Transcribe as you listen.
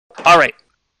All right.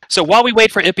 So while we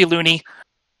wait for Ipiluni,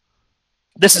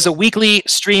 this is a weekly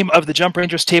stream of the Jump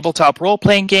Rangers tabletop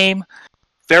role-playing game.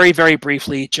 Very, very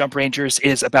briefly, Jump Rangers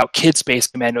is about kid space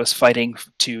commandos fighting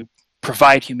to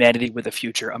provide humanity with a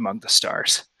future among the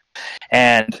stars.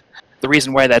 And the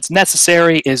reason why that's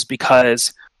necessary is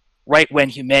because right when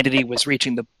humanity was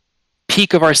reaching the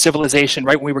peak of our civilization,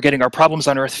 right when we were getting our problems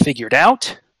on Earth figured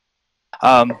out,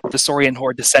 the Saurian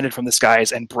Horde descended from the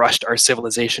skies and brushed our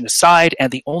civilization aside,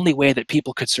 and the only way that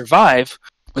people could survive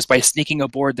was by sneaking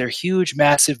aboard their huge,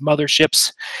 massive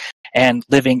motherships and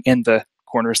living in the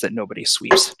corners that nobody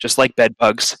sweeps. Just like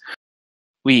bedbugs,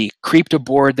 we creeped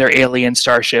aboard their alien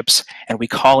starships, and we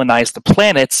colonized the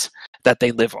planets that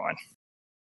they live on.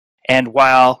 And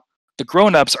while the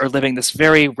grown-ups are living this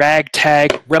very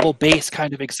ragtag, rebel-based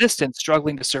kind of existence,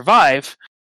 struggling to survive,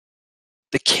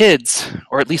 the kids,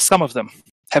 or at least some of them,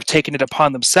 have taken it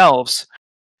upon themselves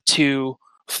to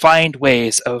find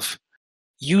ways of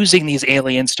using these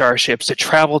alien starships to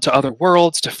travel to other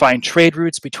worlds, to find trade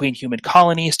routes between human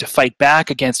colonies, to fight back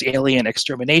against alien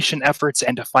extermination efforts,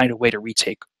 and to find a way to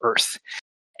retake Earth.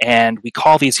 And we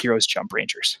call these heroes Jump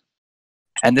Rangers.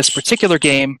 And this particular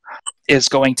game is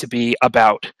going to be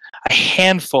about a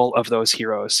handful of those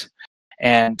heroes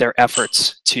and their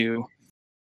efforts to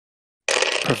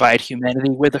provide humanity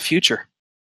with a future.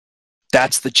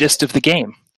 That's the gist of the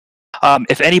game.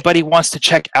 If anybody wants to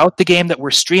check out the game that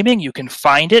we're streaming, you can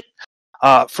find it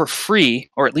for free,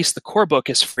 or at least the core book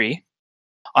is free,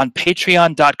 on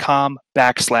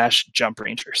patreon.com/Jump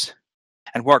Rangers.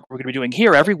 And what we're going to be doing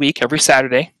here every week, every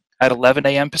Saturday at 11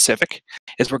 a.m. Pacific,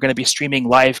 is we're going to be streaming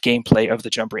live gameplay of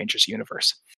the Jump Rangers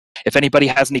universe. If anybody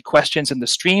has any questions in the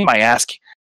stream, I ask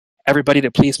everybody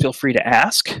to please feel free to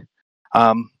ask.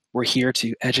 We're here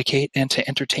to educate and to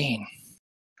entertain.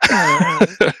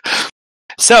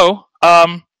 So,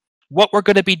 what we're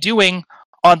going to be doing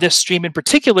on this stream in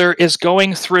particular is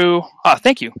going through...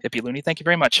 thank you, Ipiluni. Thank you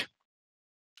very much.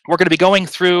 We're going to be going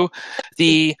through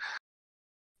the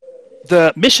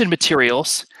mission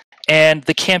materials and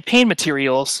the campaign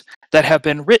materials that have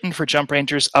been written for Jump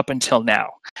Rangers up until now.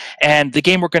 And the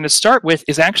game we're going to start with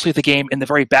is actually the game in the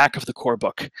very back of the core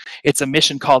book. It's a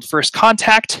mission called First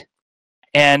Contact,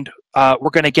 and we're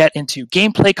going to get into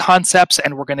gameplay concepts,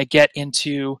 and we're going to get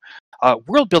into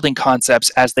world-building concepts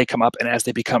as they come up and as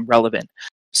they become relevant.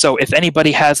 So if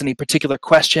anybody has any particular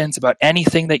questions about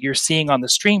anything that you're seeing on the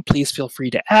stream, please feel free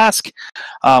to ask.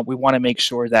 We want to make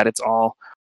sure that it's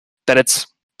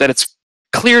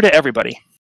clear to everybody.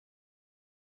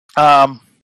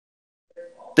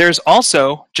 There's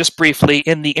also, just briefly,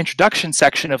 in the introduction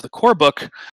section of the core book,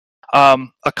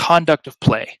 a conduct of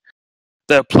play.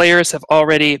 The players have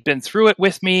already been through it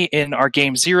with me in our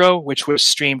Game 0, which was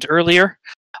streamed earlier.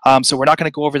 So we're not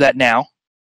going to go over that now.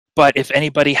 But if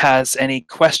anybody has any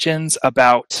questions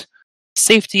about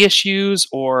safety issues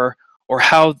or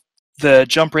how the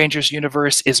Jump Rangers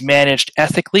universe is managed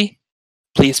ethically,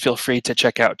 please feel free to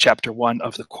check out Chapter 1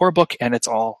 of the core book, and it's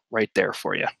all right there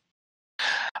for you.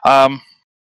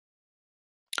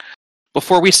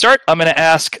 Before we start, I'm going to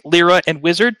ask Lyra and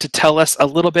Wizard to tell us a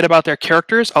little bit about their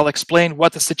characters. I'll explain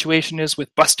what the situation is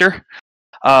with Buster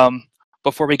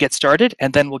before we get started,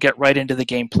 and then we'll get right into the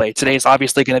gameplay. Today is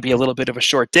obviously going to be a little bit of a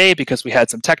short day because we had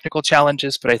some technical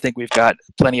challenges, but I think we've got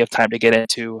plenty of time to get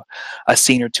into a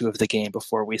scene or two of the game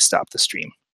before we stop the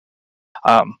stream.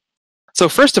 So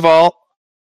first of all,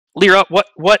 Lyra,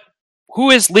 who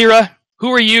is Lyra?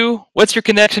 Who are you? What's your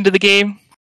connection to the game?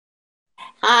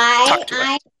 Hi,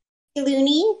 I'm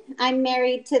Looney. I'm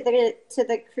married to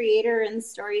the creator and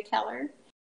storyteller,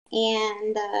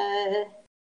 and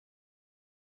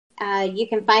you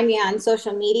can find me on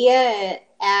social media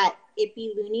at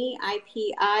Ipiluni,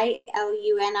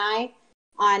 IPILUNI,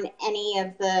 on any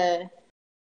of the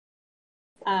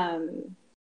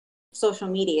social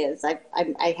medias. I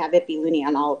have Ipiluni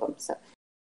on all of them. So,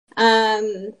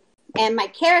 and my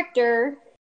character,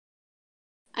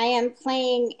 I am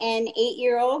playing an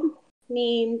 8-year-old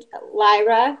named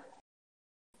Lyra,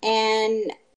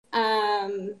 and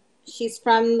she's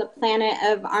from the planet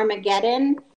of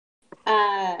Armageddon,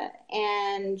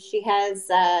 and she's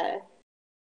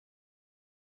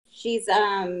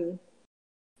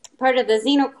part of the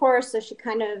Xenocorps, so she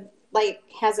kind of like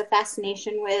has a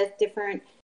fascination with different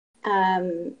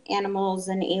animals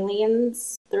and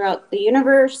aliens throughout the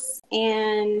universe,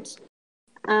 and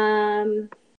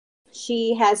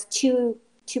she has two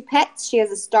pets. She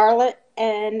has a starlet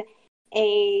and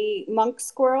a monk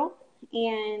squirrel,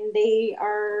 and they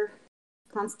are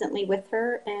constantly with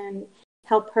her and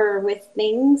help her with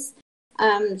things.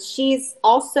 She's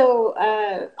also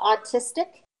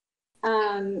autistic,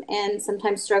 and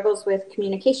sometimes struggles with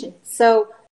communication. So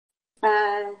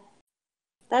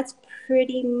that's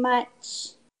pretty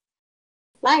much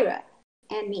Lyra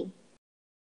and me.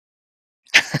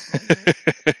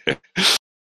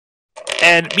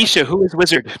 And Misha, who is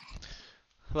Wizard?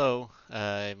 Hello,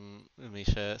 I'm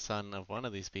Misha, son of one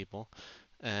of these people,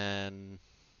 and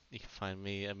you can find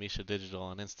me at Misha Digital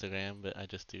on Instagram, but I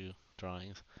just do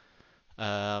drawings.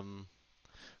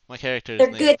 My character is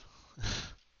They're named good.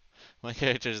 my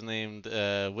character is named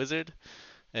Wizard,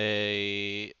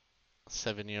 a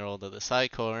 7-year-old of the Psi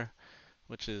Corps,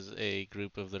 which is a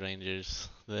group of the Rangers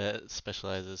that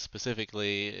specializes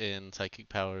specifically in psychic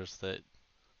powers that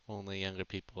only younger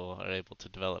people are able to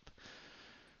develop.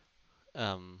 He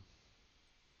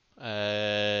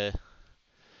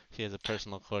has a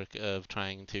personal quirk of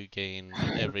trying to gain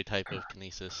every type of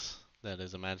kinesis that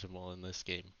is imaginable in this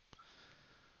game.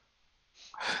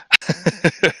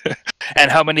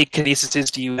 And how many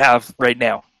kinesises do you have right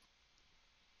now?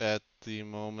 At the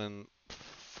moment,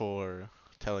 4: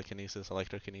 telekinesis,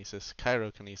 electrokinesis,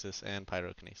 chirokinesis, and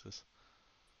pyrokinesis.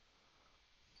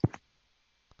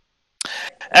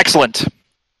 Excellent.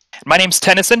 My name's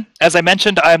Tennyson. As I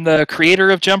mentioned, I'm the creator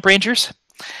of Jump Rangers,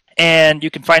 and you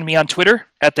can find me on Twitter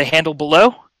at the handle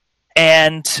below.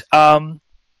 And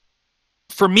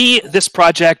for me, this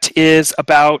project is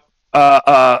about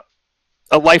a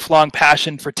lifelong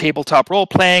passion for tabletop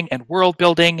role-playing and world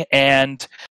building, and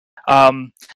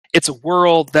it's a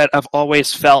world that I've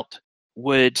always felt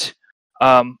would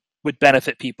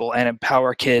benefit people and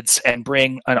empower kids and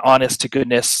bring an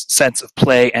honest-to-goodness sense of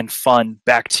play and fun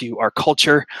back to our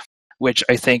culture, which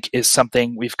I think is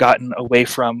something we've gotten away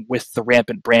from with the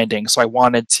rampant branding. So I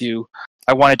wanted to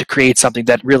create something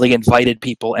that really invited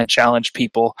people and challenged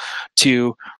people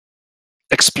to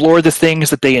explore the things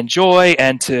that they enjoy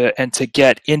and to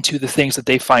get into the things that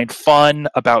they find fun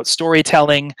about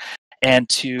storytelling, and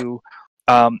to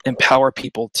empower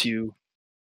people to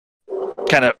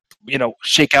kind of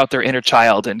shake out their inner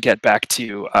child and get back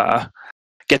to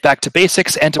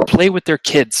basics and to play with their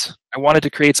kids. I wanted to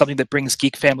create something that brings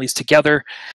geek families together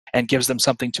and gives them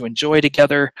something to enjoy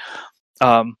together,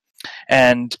 and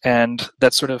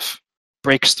that sort of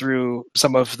breaks through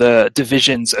some of the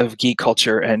divisions of geek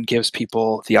culture and gives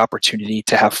people the opportunity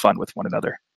to have fun with one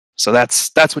another. So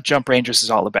that's what Jump Rangers is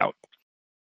all about.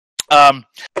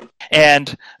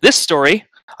 And this story,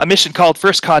 a mission called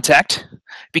First Contact,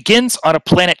 begins on a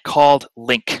planet called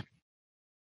Link.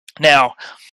 Now,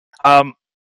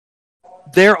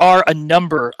 there are a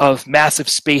number of massive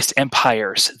space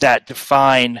empires that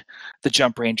define the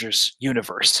Jump Rangers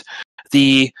universe.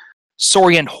 The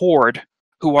Saurian Horde,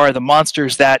 who are the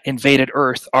monsters that invaded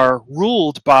Earth, are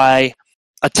ruled by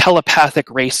a telepathic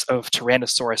race of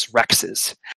Tyrannosaurus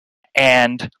rexes.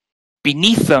 And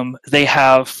beneath them, they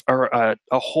have a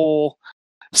whole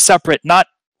separate, not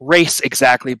race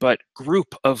exactly, but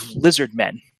group of lizard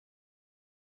men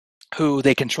who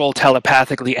they control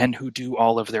telepathically and who do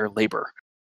all of their labor.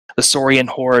 The Saurian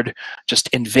Horde just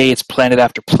invades planet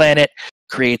after planet,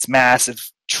 creates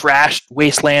massive trashed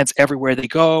wastelands everywhere they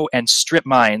go, and strip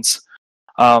mines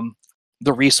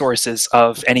the resources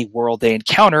of any world they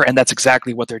encounter, and that's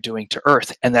exactly what they're doing to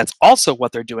Earth, and that's also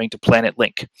what they're doing to Planet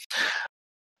Link.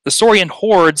 The Saurian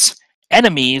Horde's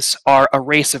enemies are a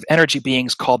race of energy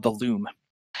beings called the Lume,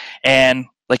 and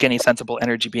like any sensible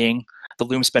energy being, the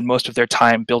Lume spend most of their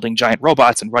time building giant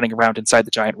robots and running around inside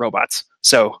the giant robots.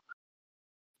 So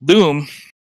Lume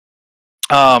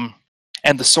and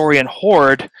the Saurian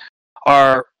Horde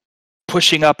are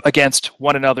pushing up against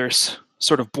one another's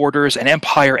sort of borders, and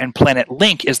Empire and Planet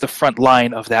Link is the front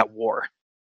line of that war,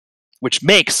 which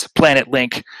makes Planet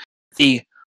Link the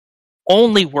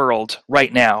only world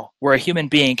right now where a human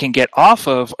being can get off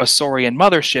of a Saurian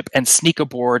mothership and sneak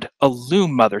aboard a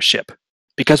Lume mothership.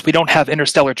 Because we don't have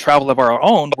interstellar travel of our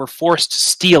own, we're forced to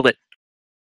steal it.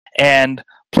 And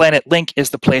Planet Link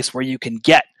is the place where you can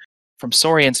get from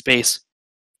Saurian space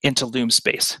into Lume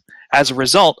space. As a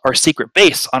result, our secret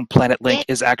base on Planet Link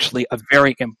is actually a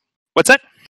very... What's that?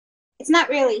 It's not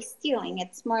really stealing.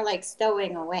 It's more like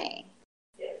stowing away.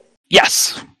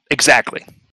 Yes, exactly.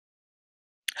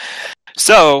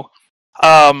 So,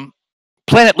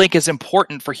 Planet Link is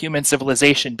important for human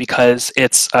civilization because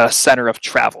it's a center of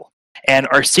travel. And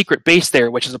our secret base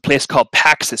there, which is a place called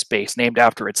Paksis Base, named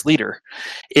after its leader,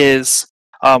 is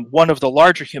one of the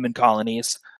larger human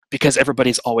colonies because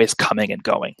everybody's always coming and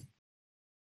going.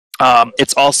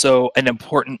 It's also an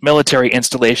important military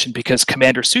installation because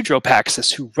Commander Sudro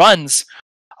Paksis, who runs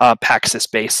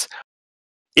Paksis Base,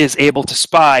 is able to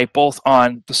spy both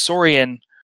on the Saurian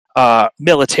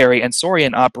military and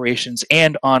Saurian operations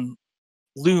and on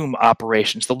Lume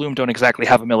operations. The Lume don't exactly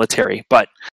have a military, but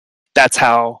that's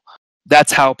how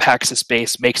Paksis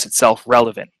Base makes itself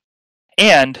relevant.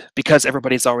 And because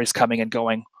everybody's always coming and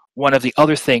going, one of the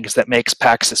other things that makes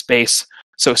Paksis Base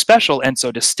so special and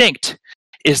so distinct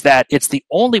is that it's the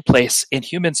only place in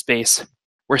human space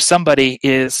where somebody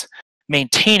is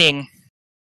maintaining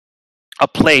a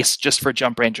place just for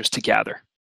Jump Rangers to gather.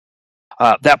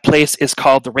 That place is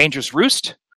called the Ranger's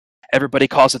Roost. Everybody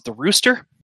calls it the Rooster.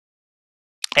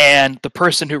 And the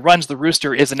person who runs the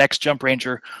Rooster is an ex-Jump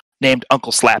Ranger named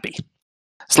Uncle Slappy.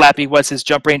 Slappy was his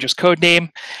Jump Rangers code name,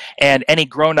 and any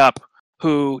grown-up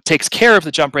who takes care of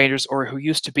the Jump Rangers or who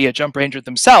used to be a Jump Ranger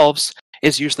themselves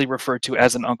is usually referred to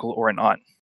as an uncle or an aunt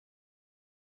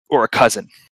or a cousin.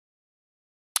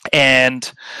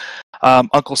 And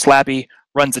Uncle Slappy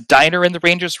runs a diner in the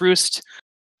Ranger's Roost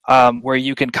where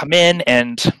you can come in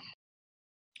and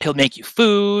he'll make you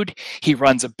food. He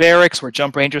runs a barracks where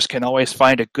Jump Rangers can always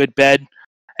find a good bed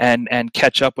and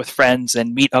catch up with friends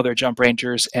and meet other Jump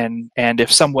Rangers. And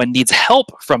if someone needs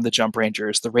help from the Jump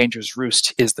Rangers, the Ranger's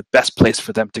Roost is the best place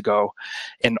for them to go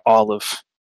in all of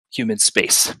human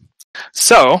space.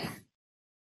 So,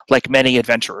 like many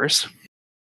adventurers,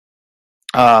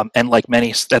 and like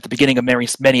many at the beginning of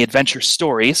many adventure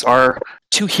stories, our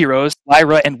two heroes,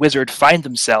 Lyra and Wizard, find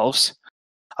themselves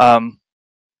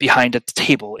behind a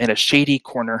table in a shady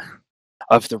corner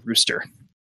of the Rooster.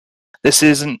 This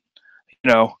isn't,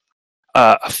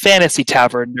 a fantasy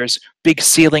tavern. There's big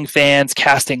ceiling fans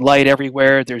casting light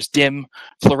everywhere. There's dim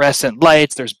fluorescent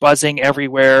lights. There's buzzing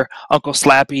everywhere. Uncle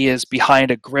Slappy is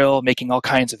behind a grill making all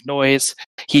kinds of noise.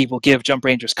 He will give Jump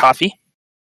Rangers coffee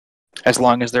as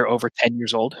long as they're over 10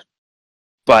 years old.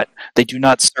 But they do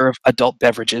not serve adult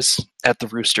beverages at the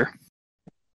Rooster.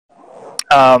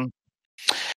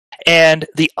 And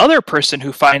the other person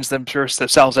who finds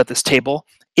themselves at this table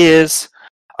is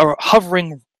a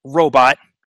hovering robot.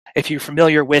 If you're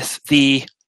familiar with the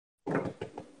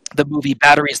movie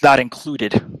Batteries Not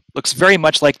Included, looks very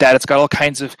much like that. It's got all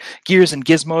kinds of gears and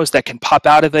gizmos that can pop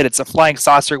out of it. It's a flying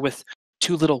saucer with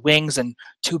two little wings and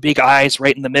two big eyes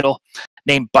right in the middle,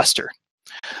 named Buster.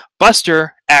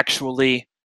 Buster actually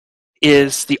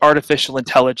is the artificial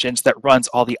intelligence that runs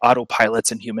all the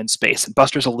autopilots in human space. And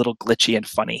Buster's a little glitchy and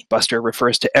funny. Buster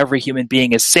refers to every human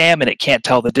being as Sam, and it can't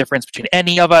tell the difference between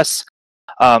any of us.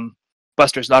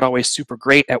 Buster's not always super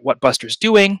great at what Buster's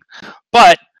doing,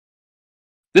 but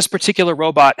this particular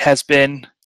robot has been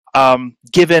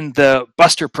given the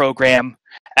Buster program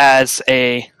as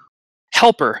a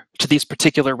helper to these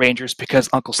particular Rangers because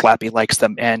Uncle Slappy likes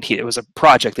them, and it was a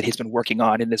project that he's been working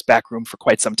on in his back room for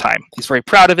quite some time. He's very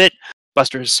proud of it.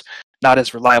 Buster's not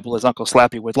as reliable as Uncle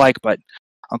Slappy would like, but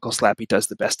Uncle Slappy does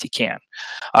the best he can.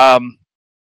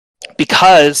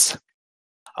 Because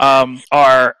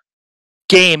our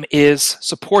game is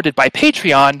supported by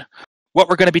Patreon, what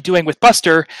we're going to be doing with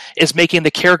Buster is making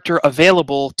the character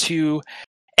available to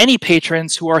any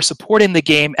patrons who are supporting the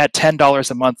game at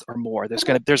 $10 a month or more.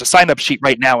 There's a sign-up sheet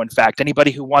right now, in fact.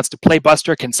 Anybody who wants to play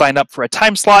Buster can sign up for a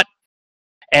time slot,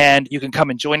 and you can come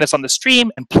and join us on the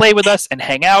stream and play with us and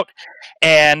hang out.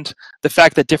 And the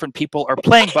fact that different people are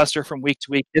playing Buster from week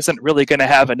to week isn't really going to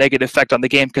have a negative effect on the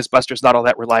game because Buster's not all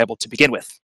that reliable to begin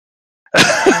with.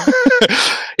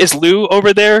 Is Lou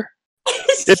over there?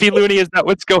 Ippy Looney, is that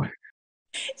what's going?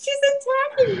 She's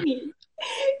attacking me.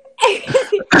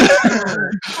 Do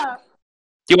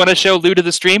you want to show Lou to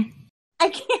the stream? I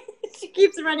can't. She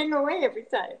keeps running away every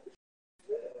time.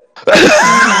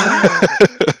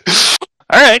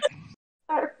 All right.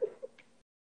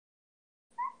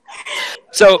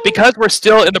 So because we're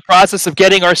still in the process of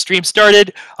getting our stream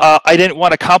started, I didn't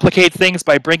want to complicate things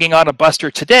by bringing on a Buster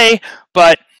today,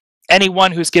 but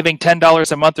anyone who's giving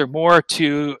 $10 a month or more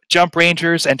to Jump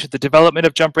Rangers and to the development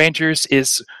of Jump Rangers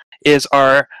is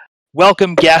our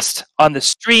welcome guest on the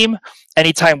stream.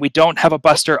 Anytime we don't have a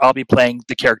Buster, I'll be playing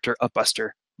the character of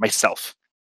Buster myself.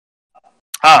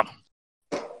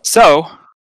 So,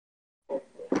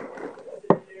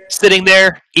 sitting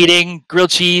there eating grilled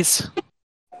cheese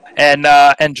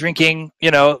and drinking,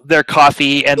 their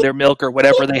coffee and their milk or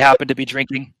whatever they happen to be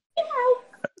drinking.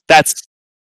 That's.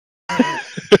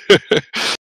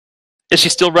 Is she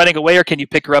still running away, or can you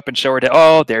pick her up and show her to?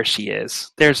 Oh, there she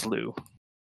is. There's Lou.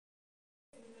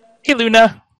 Hey,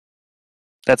 Luna.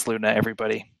 That's Luna,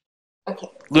 everybody. Okay.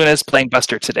 Luna's playing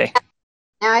Buster today.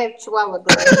 Now I have Chihuahua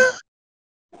gloves.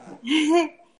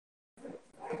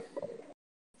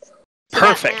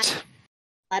 Perfect.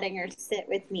 Letting her sit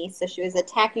with me, so she was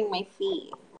attacking my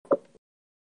feet.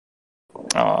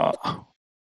 Aww.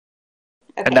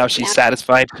 Okay, And now she's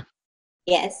satisfied?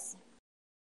 Yes.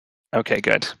 Okay,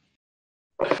 good.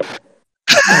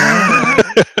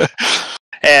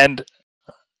 And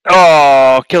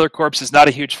Killer Corpse is not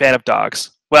a huge fan of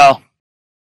dogs. Well,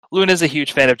 Luna's a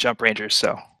huge fan of Jump Rangers,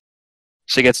 so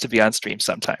she gets to be on stream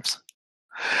sometimes.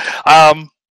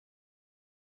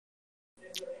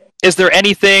 Is there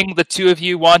anything the two of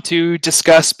you want to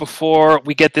discuss before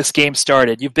we get this game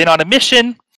started? You've been on a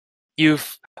mission.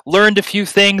 You've learned a few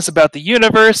things about the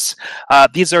universe.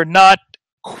 These are not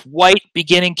quite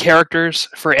beginning characters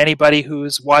for anybody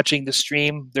who's watching the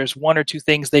stream. There's one or two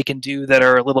things they can do that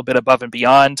are a little bit above and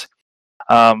beyond.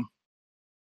 And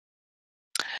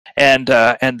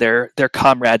they're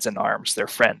comrades in arms. They're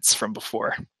friends from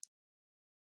before.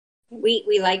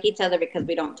 We like each other because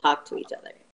we don't talk to each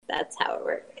other. That's how it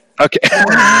works. Okay.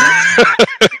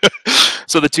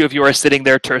 So the two of you are sitting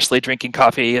there tersely drinking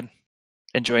coffee and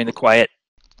enjoying the quiet.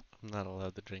 I'm not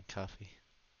allowed to drink coffee.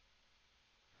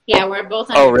 Yeah, we're both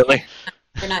on. Oh, really?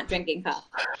 We're not drinking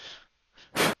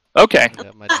coffee. Okay.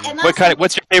 Yeah,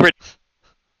 What's your favorite?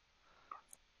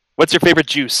 What's your favorite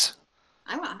juice?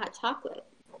 I want hot chocolate.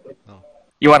 Oh,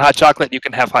 You want hot chocolate? You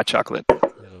can have hot chocolate. I'll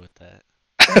go with that.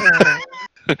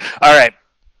 All right.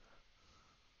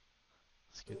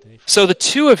 It's a good day. So the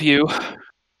two of you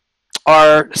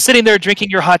are sitting there drinking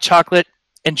your hot chocolate,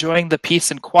 enjoying the peace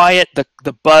and quiet,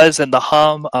 the buzz and the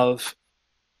hum of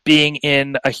being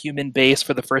in a human base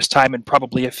for the first time in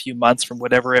probably a few months from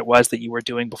whatever it was that you were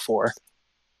doing before.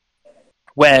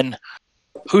 When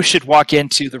who should walk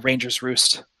into the Ranger's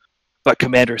Roost but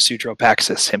Commander Sudro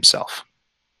Paksis himself?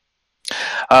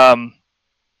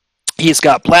 He's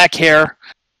got black hair.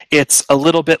 It's a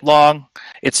little bit long.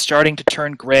 It's starting to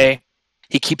turn gray.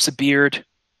 He keeps a beard,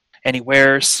 and he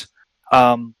wears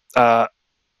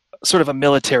sort of a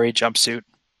military jumpsuit,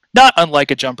 not unlike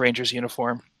a Jump Rangers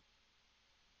uniform.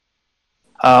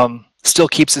 Still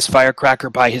keeps his firecracker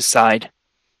by his side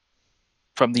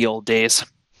from the old days.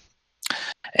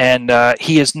 And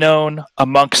he is known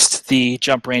amongst the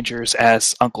Jump Rangers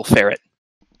as Uncle Ferret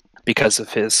because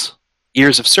of his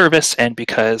years of service and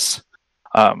because,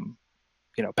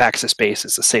 Paksis Base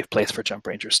is a safe place for Jump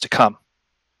Rangers to come.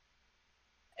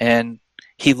 And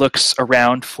he looks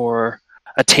around for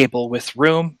a table with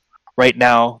room. Right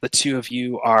now, the two of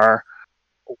you are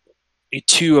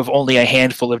two of only a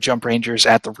handful of Jump Rangers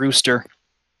at the rooster,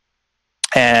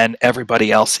 and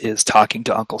everybody else is talking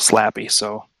to Uncle Slappy.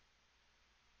 So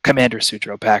Commander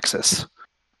Sudro Paksis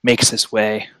makes his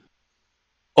way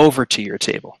over to your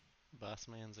table. Boss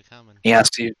man's a coming. He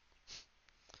asks you,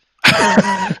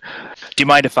 do you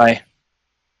mind if I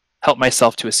help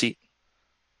myself to a seat?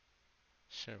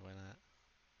 Sure, why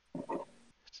not?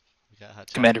 We got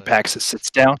hot Commander chocolate. Paksis sits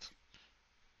down.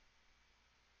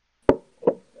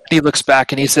 He looks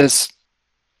back and he says,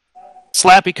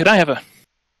 Slappy, could I have a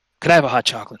hot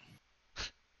chocolate?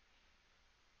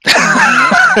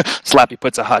 Slappy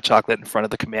puts a hot chocolate in front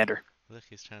of the commander. Look,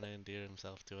 he's trying to endear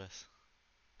himself to us.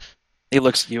 He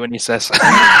looks at you and he says,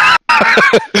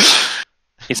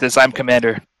 I'm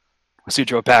Commander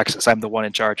Sudro Paksis. I'm the one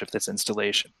in charge of this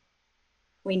installation.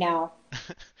 We know.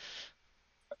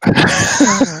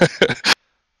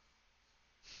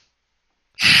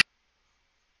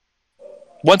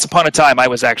 Once upon a time, I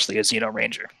was actually a Xeno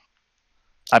Ranger.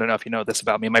 I don't know if you know this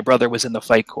about me. My brother was in the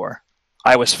Fight Corps.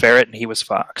 I was Ferret and he was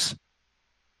Fox.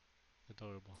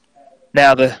 Adorable.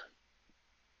 Now the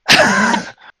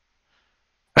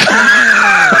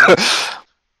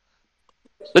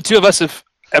two of us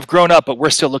have grown up, but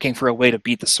we're still looking for a way to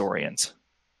beat the Saurians.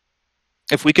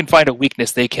 If we can find a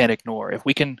weakness they can't ignore, if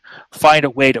we can find a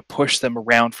way to push them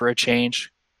around for a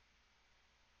change,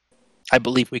 I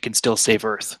believe we can still save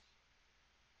Earth.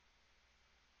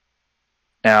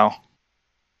 Now,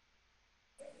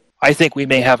 I think we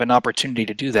may have an opportunity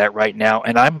to do that right now,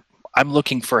 and I'm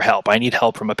looking for help. I need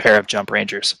help from a pair of Jump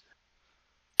Rangers.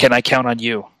 Can I count on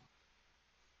you?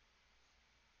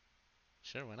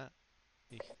 Sure, why not?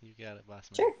 You got it, boss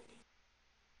man. Sure.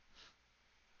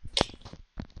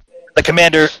 The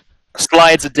commander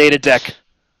slides a data deck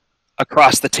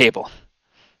across the table.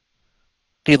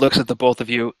 He looks at the both of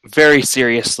you very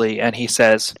seriously, and he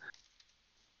says,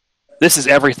 this is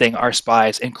everything our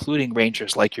spies, including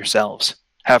Rangers like yourselves,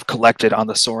 have collected on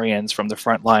the Saurians from the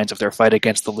front lines of their fight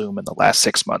against the Lume in the last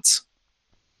 6 months.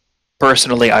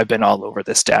 Personally, I've been all over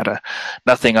this data.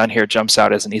 Nothing on here jumps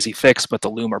out as an easy fix, but the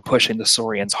Lume are pushing the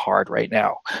Saurians hard right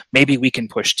now. Maybe we can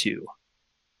push too.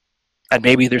 And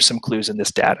maybe there's some clues in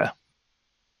this data.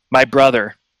 My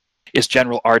brother is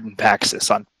General Ardin Paksis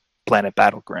on Planet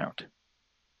Battleground.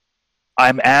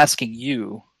 I'm asking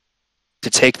you to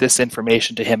take this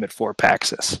information to him at Fort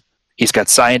Paksis. He's got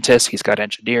scientists, he's got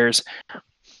engineers.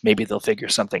 Maybe they'll figure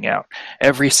something out.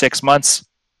 Every 6 months,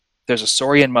 there's a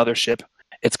Saurian mothership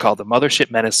It's called the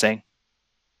Mothership Menacing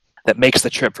that makes the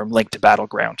trip from Link to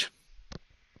Battleground.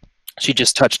 She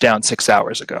just touched down 6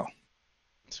 hours ago.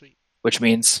 Sweet. Which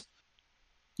means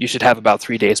you should have about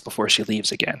 3 days before she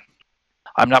leaves again.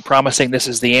 I'm not promising this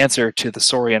is the answer to the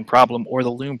Saurian problem or the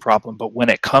Lume problem, but when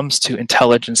it comes to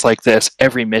intelligence like this,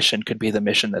 every mission could be the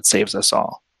mission that saves us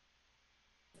all.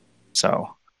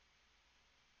 So,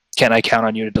 can I count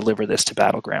on you to deliver this to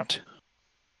Battleground?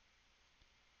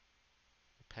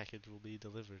 The package will be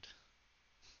delivered.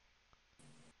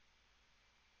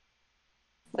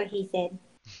 What he said.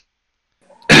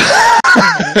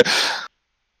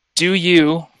 Do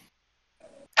you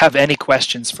have any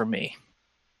questions for me?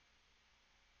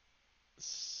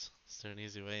 Is there an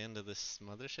easy way into this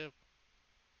mothership?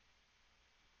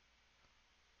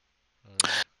 Or...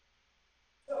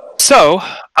 So,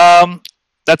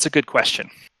 that's a good question.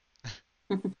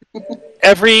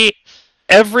 Every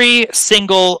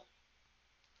single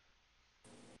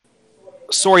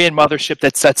Saurian mothership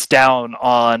that sets down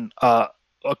on a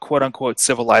quote-unquote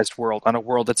civilized world, on a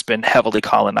world that's been heavily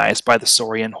colonized by the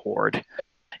Saurian Horde,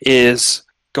 is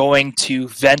going to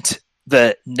vent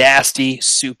the nasty,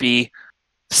 soupy,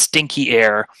 stinky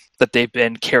air that they've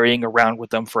been carrying around with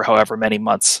them for however many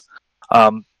months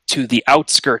to the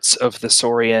outskirts of the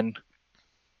Saurian,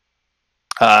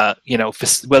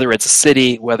 whether it's a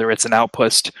city, whether it's an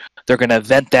outpost. They're going to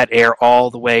vent that air all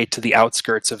the way to the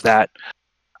outskirts of that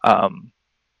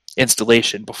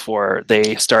installation before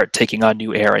they start taking on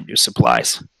new air and new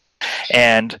supplies.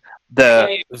 And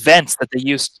the vents that they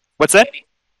used... What's that?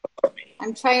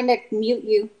 I'm trying to mute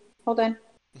you. Hold on.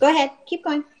 Go ahead. Keep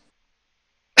going.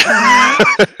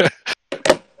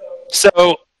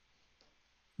 So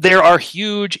there are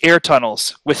huge air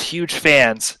tunnels with huge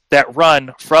fans that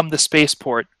run from the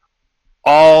spaceport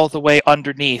all the way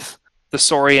underneath the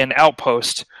Saurian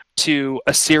outpost to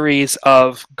a series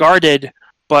of guarded,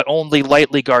 but only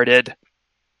lightly guarded,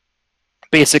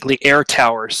 basically air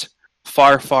towers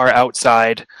far, far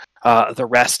outside the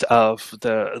rest of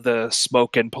the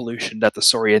smoke and pollution that the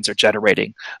Saurians are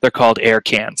generating. They're called air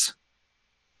cans.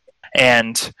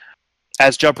 And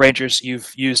as Jump Rangers,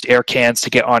 you've used air cans to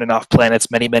get on and off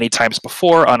planets many, many times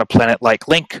before on a planet like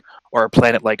Link or a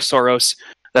planet like Soros.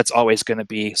 That's always going to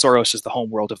be... Soros is the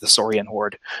homeworld of the Saurian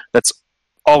Horde. That's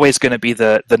always going to be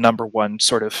the number one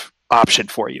sort of option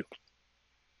for you.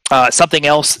 Something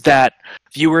else that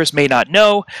viewers may not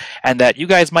know and that you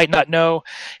guys might not know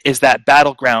is that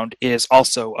Battleground is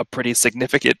also a pretty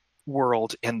significant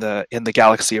world in the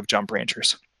galaxy of Jump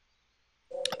Rangers.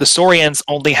 The Saurians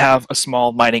only have a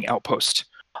small mining outpost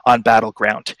on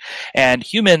Battleground, and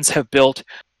humans have built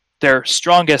their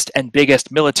strongest and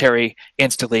biggest military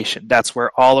installation. That's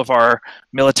where all of our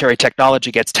military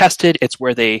technology gets tested. It's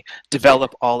where they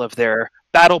develop all of their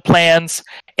battle plans,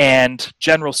 and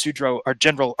General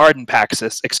Ardin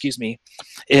Paksis,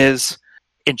 is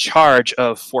in charge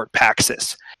of Fort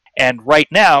Paksis. And right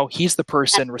now, he's the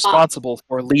person responsible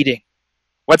for leading.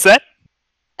 What's that?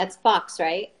 That's Fox,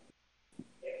 right?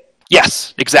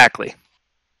 Yes, exactly.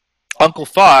 Uncle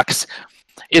Fox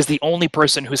is the only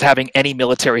person who's having any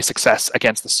military success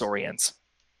against the Saurians.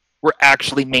 We're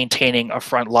actually maintaining a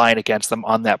front line against them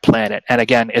on that planet. And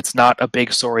again, it's not a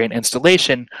big Saurian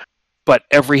installation, but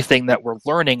everything that we're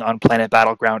learning on Planet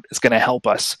Battleground is going to help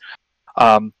us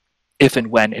if and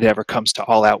when it ever comes to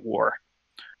all-out war.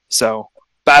 So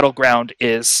Battleground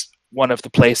is one of the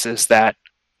places that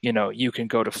you can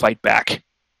go to fight back.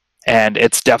 And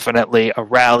it's definitely a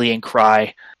rallying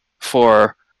cry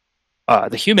for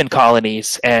the human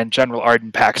colonies, and General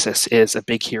Ardin Paksis is a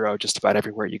big hero just about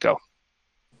everywhere you go.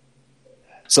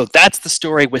 So that's the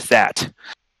story with that.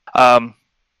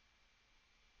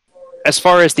 As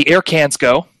far as the air cans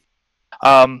go,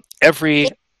 every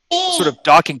sort of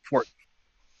docking port...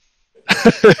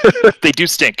 they do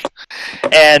stink.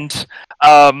 And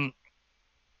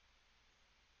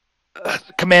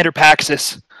Commander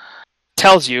Paksis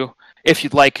tells you if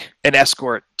you'd like an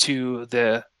escort to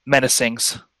the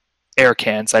Menacing's air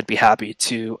cans, I'd be happy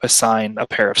to assign a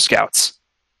pair of scouts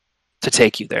to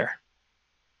take you there.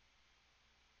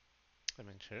 I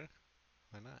mean, sure.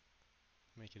 Why not?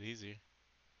 Make it easier.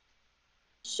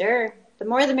 Sure. The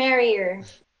more the merrier.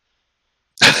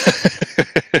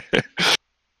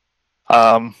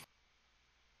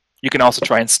 You can also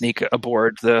try and sneak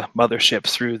aboard the mothership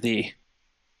through the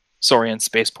Saurian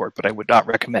spaceport, but I would not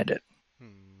recommend it.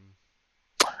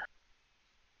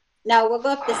 No, we'll go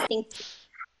up the stink.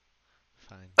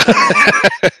 Fine.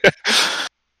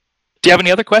 Do you have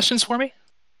any other questions for me?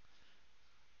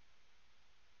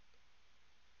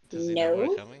 Does he know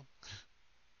we're coming?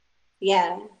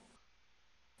 Yeah.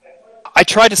 I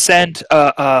try to send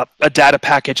a data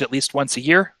package at least once a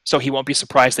year, so he won't be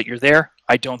surprised that you're there.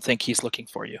 I don't think he's looking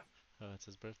for you. Oh, it's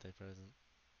his birthday present.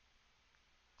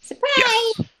 Surprise!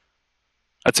 Yes.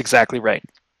 That's exactly right.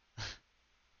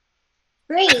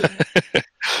 Great.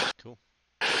 Cool.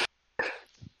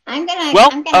 I'm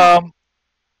gonna.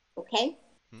 Okay.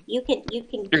 Hmm? You can. You're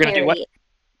gonna do what? carry it.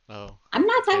 Oh. I'm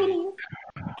not talking to you.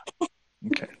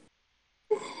 Okay.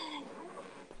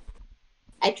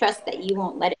 I trust that you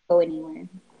won't let it go anywhere.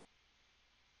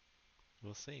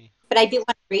 We'll see. But I do want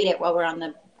to read it while we're on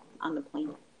the plane,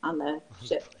 on the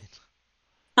ship,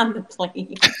 on the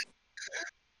plane.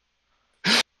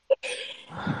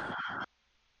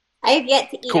 I have yet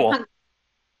to eat Cool. a hungry.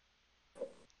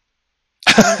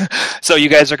 So you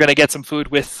guys are going to get some food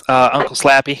with Uncle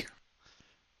Slappy.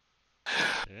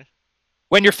 Sure.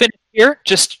 When you're finished here,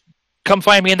 just come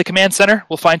find me in the command center.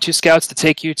 We'll find 2 scouts to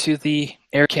take you to the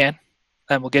air can,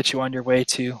 and we'll get you on your way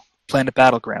to Planet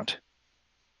Battleground.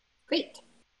 Great.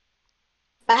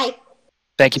 Bye.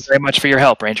 Thank you very much for your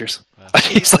help, Rangers. Wow.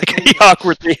 He's like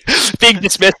awkwardly being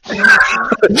dismissed.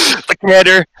 The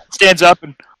commander stands up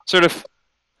and sort of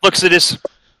looks at his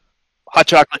hot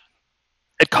chocolate.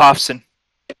 It coughs and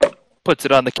puts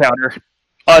it on the counter,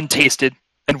 untasted,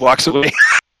 and walks away.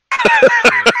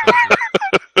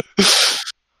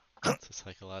 It's a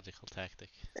psychological tactic.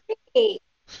 Hey.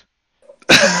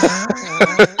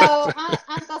 So,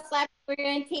 Uncle Slap,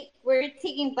 we're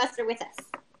taking Buster with us.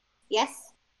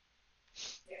 Yes.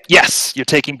 Yes, you're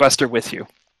taking Buster with you.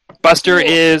 Buster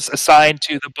is assigned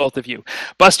to the both of you.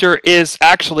 Buster is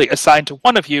actually assigned to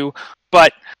one of you,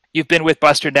 but you've been with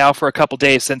Buster now for a couple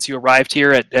days since you arrived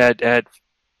here at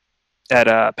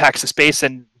Paksis Base,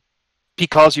 and he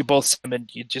calls you both Sam, and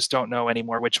you just don't know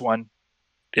anymore which one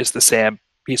is the Sam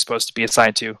he's supposed to be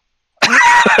assigned to.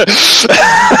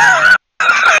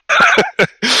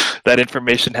 That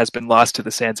information has been lost to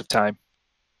the sands of time.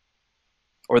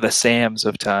 Or the Sams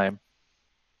of time.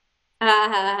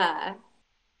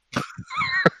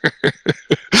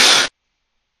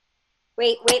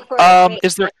 Wait for it. Wait.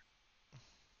 Is there...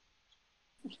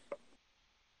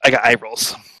 I got eye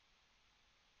rolls.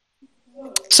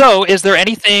 So, is there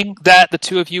anything that the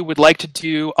two of you would like to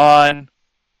do on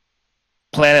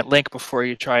Planet Link before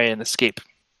you try and escape?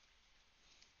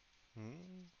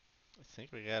 I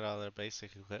think we got all our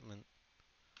basic equipment.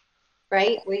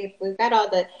 Right? We've got all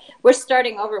the... We're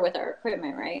starting over with our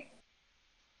equipment, right?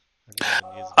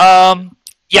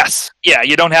 Yes. Yeah,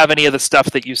 you don't have any of the stuff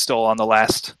that you stole on the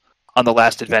last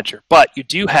adventure, but you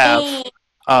do have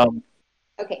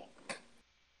Okay.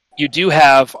 You do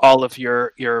have all of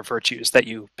your virtues that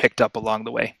you picked up along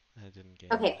the way. I didn't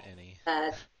get any.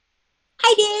 I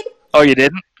did. Oh, you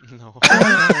didn't? No.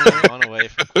 I went away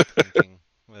from quick thinking.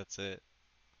 That's it.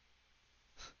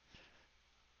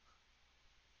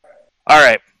 All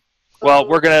right. Well,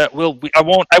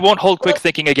 I won't hold quick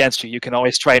thinking against you. You can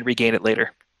always try and regain it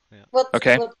later. Yeah.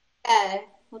 Okay. We'll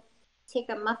take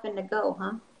a muffin to go,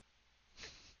 huh?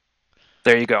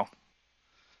 There you go.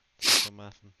 A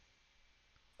muffin.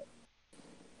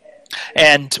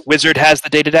 And Wizard has the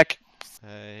data deck?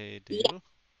 I do? Yeah.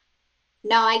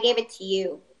 No, I gave it to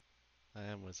you. I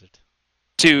am Wizard.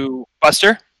 To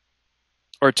Buster?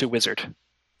 Or to Wizard?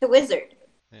 The Wizard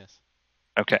Yes.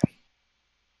 Okay.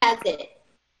 has it.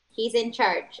 He's in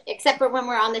charge. Except for when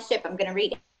we're on the ship, I'm going to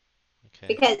read it. Okay.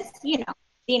 Because,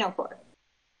 Xenocore.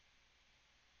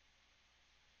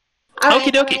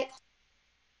 Okie dokie.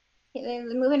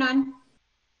 Moving on.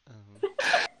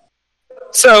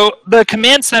 So, the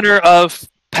command center of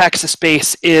Paksis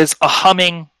Base is a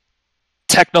humming,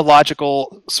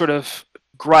 technological, sort of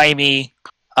grimy,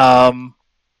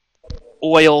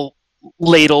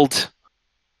 oil-ladled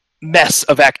mess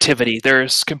of activity.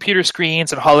 There's computer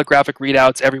screens and holographic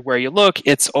readouts everywhere you look.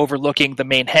 It's overlooking the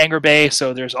main hangar bay,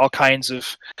 so there's all kinds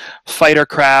of fighter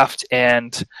craft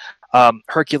and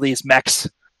Hercules mechs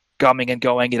coming and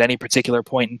going at any particular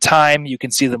point in time. You can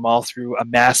see them all through a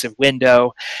massive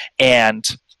window, and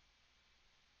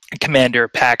Commander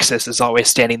Paksis is always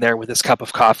standing there with his cup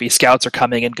of coffee. Scouts are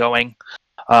coming and going.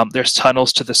 There's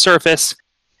tunnels to the surface,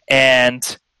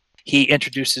 and he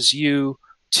introduces you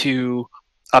to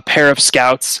a pair of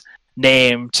scouts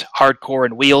named Hardcore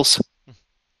and Wheels.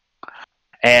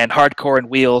 And Hardcore and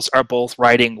Wheels are both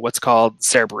riding what's called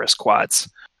Cerberus quads,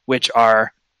 which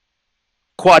are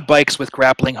quad bikes with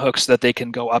grappling hooks so that they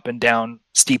can go up and down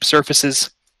steep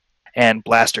surfaces, and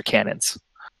blaster cannons.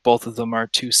 Both of them are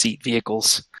 2-seat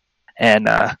vehicles. And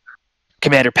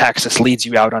Commander Paksis leads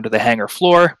you out onto the hangar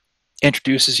floor,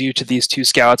 introduces you to these two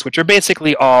scouts, which are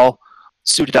basically all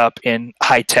suited up in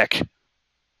high-tech,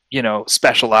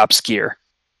 special ops gear.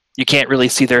 You can't really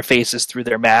see their faces through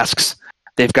their masks,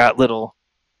 They've got little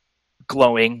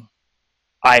glowing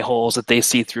eye holes that they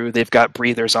see through. They've got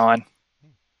breathers on.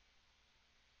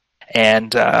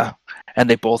 And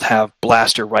they both have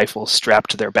blaster rifles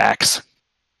strapped to their backs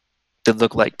that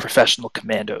look like professional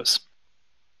commandos.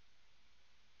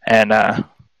 And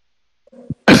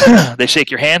they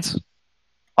shake your hands.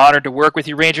 Honored to work with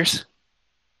you, Rangers.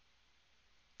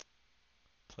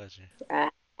 Pleasure.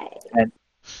 And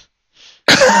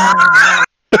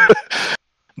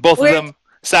both of them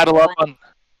saddle up on...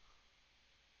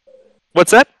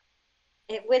 What's that?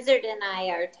 Wizard and I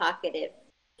are talkative.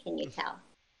 Can you tell?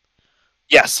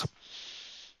 Yes.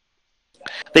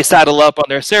 They saddle up on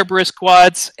their Cerberus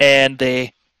quads, and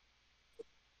they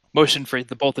motion for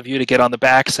the both of you to get on the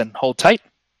backs and hold tight.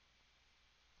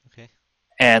 Okay.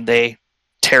 And they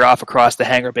tear off across the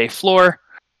hangar bay floor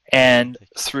and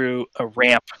through a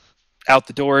ramp out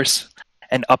the doors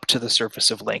and up to the surface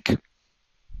of Link.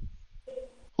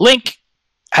 Link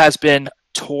has been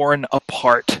torn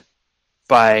apart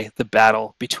by the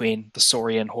battle between the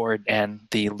Saurian Horde and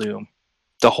the Lume.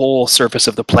 The whole surface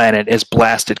of the planet is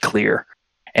blasted clear,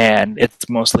 and it's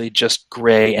mostly just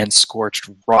gray and scorched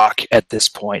rock at this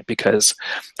point, because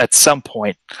at some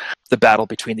point the battle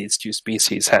between these two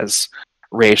species has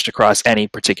raged across any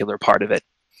particular part of it,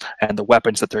 and the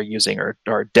weapons that they're using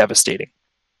are devastating.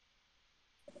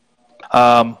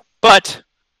 But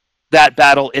that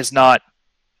battle is not,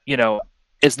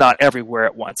 is not everywhere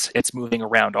at once. It's moving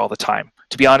around all the time.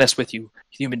 To be honest with you,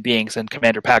 human beings, and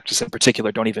Commander Paksis in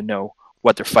particular, don't even know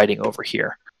what they're fighting over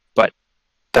here. But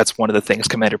that's one of the things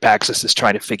Commander Paksis is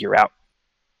trying to figure out.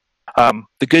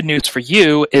 The good news for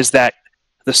you is that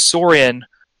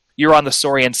you're on the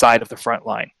Saurian side of the front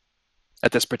line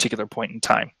at this particular point in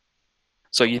time.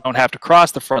 So you don't have to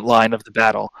cross the front line of the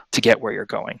battle to get where you're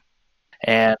going.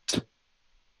 And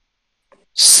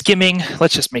skimming,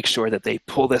 let's just make sure that they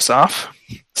pull this off.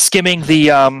 Skimming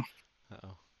the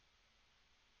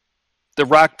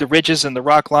ridges and the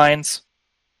rock lines,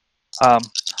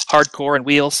 hardcore and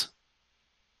wheels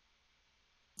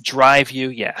drive you.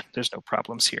 Yeah, there's no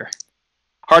problems here.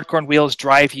 Hardcore and wheels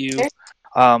drive you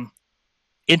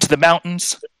into the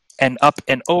mountains and up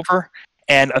and over,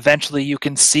 and eventually you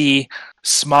can see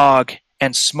smog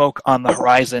and smoke on the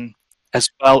horizon, as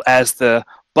well as the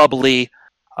bubbly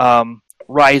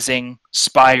rising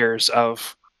spires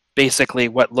of basically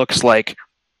what looks like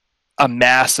a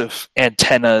mass of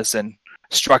antennas and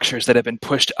structures that have been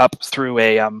pushed up through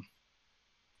a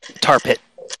tar pit.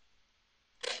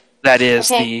 That is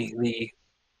the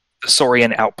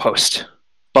Saurian outpost.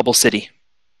 Bubble City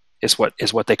is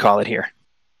what they call it here.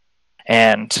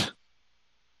 And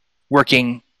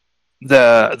working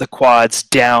the quads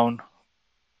down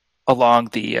along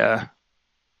the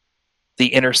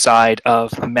inner side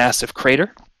of a massive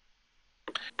crater,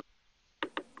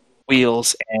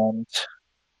 Wheels and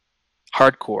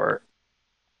Hardcore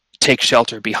take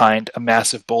shelter behind a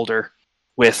massive boulder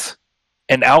with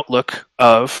an outlook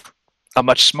of a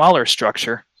much smaller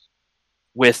structure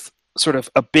with sort of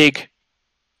a big,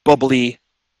 bubbly,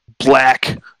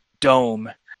 black dome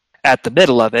at the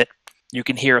middle of it. You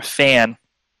can hear a fan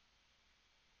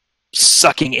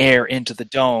sucking air into the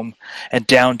dome and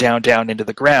down, down, down into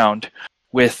the ground,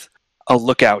 with a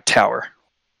lookout tower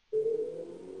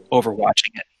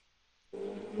overwatching it.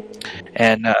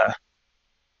 And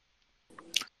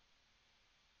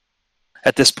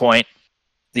at this point,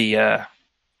 the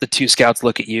two scouts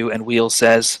look at you, and Wheels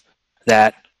says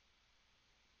that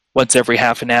once every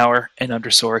half an hour, an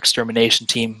undersor extermination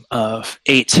team of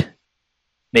 8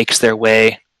 makes their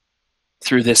way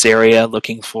through this area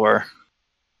looking for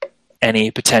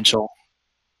any potential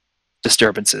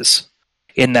disturbances.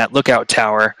 In that lookout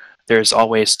tower, there's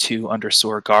always 2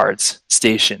 undersor guards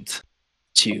stationed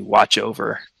to watch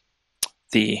over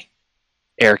the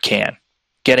air can.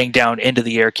 Getting down into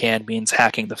the air can means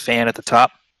hacking the fan at the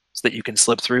top so that you can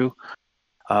slip through,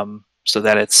 so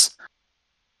that it's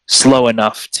slow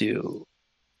enough to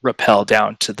rappel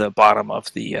down to the bottom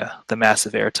of the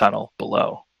massive air tunnel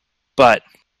below. But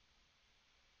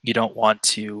you don't want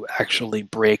to actually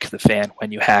break the fan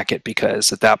when you hack it,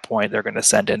 because at that point they're going to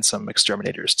send in some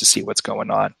exterminators to see what's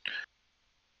going on.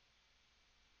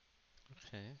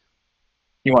 Okay.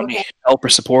 You want any help or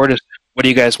support? What do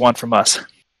you guys want from us? Can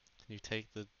you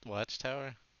take the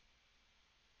watchtower?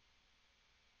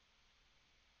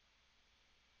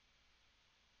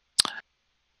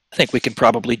 I think we can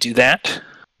probably do that.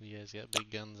 You guys got big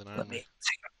guns and armor.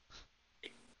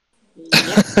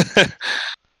 Yep.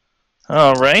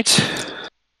 All right.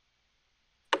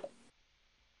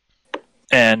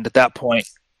 And at that point,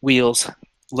 Wheels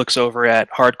looks over at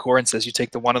Hardcore and says, "You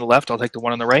take the one on the left, I'll take the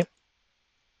one on the right."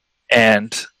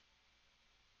 And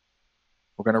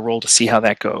We're going to roll to see how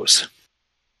that goes.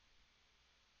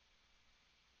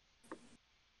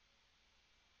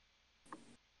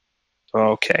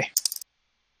 Okay.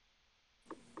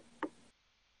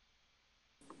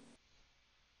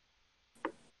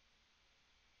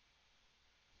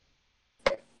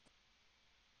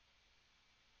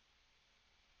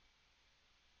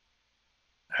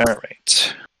 All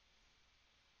right.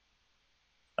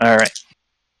 All right.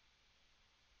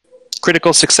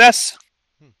 Critical success.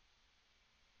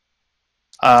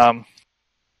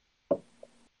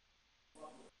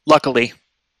 Luckily,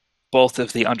 both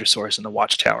of the undersource and the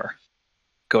watchtower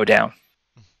go down.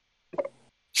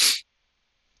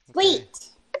 Sweet.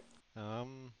 How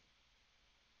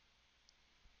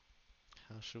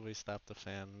should we stop the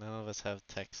fan? None of us have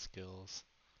tech skills.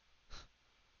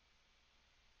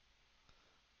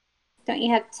 Don't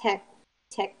you have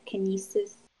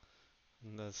telekinesis?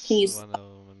 That's Can you one of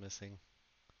them I'm missing.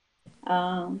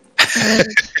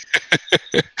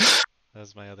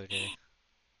 That's my other guy.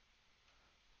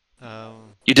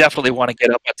 You definitely want to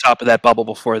get up on top of that bubble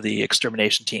before the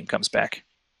extermination team comes back.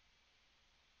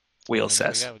 Wheel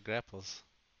says. We got grapples.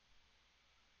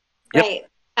 Yep. Right.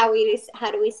 How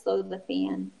do we slow the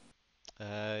fan?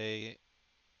 I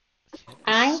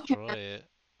can't destroy it.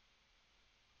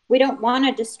 We don't want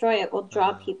to destroy it. We'll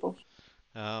draw people.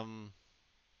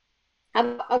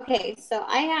 Okay, so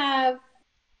I have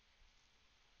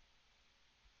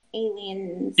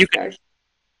alien starships.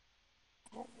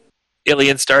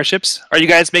 Alien starships? Are you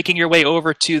guys making your way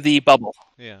over to the bubble?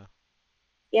 Yeah.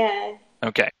 Yeah.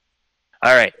 Okay.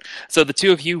 All right. So the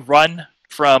two of you run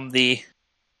from the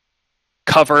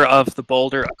cover of the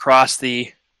boulder across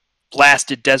the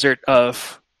blasted desert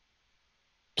of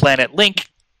Planet Link.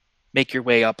 Make your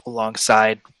way up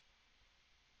alongside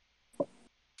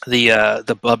the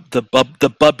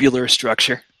bubular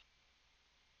structure.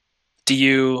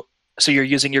 So you're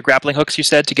using your grappling hooks, you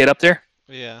said, to get up there?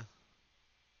 Yeah.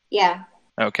 Yeah.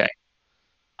 Okay.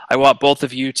 I want both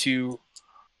of you to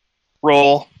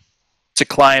roll to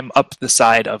climb up the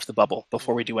side of the bubble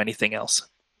before we do anything else.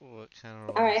 What kind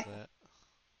of roll is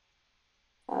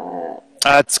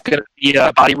that? It's going to be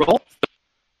a body roll.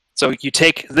 So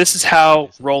this is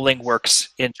how rolling works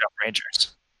in Jump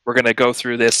Rangers. We're going to go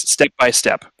through this step by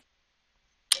step.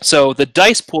 So the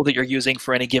dice pool that you're using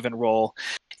for any given roll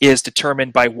is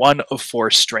determined by one of four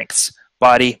strengths: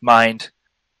 body, mind,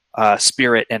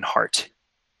 spirit, and heart.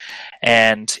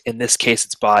 And in this case,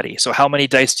 it's body. So how many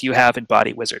dice do you have in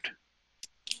Body Wizard?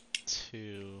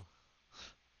 2.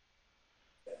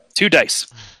 2 dice.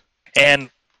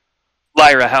 And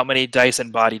Lyra, how many dice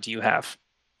in body do you have?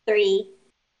 3.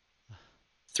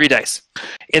 3 dice.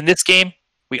 In this game,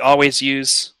 we always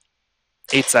use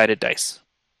 8-sided dice.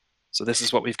 So this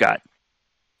is what we've got.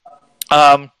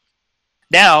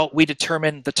 Now we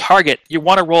determine the target. You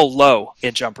want to roll low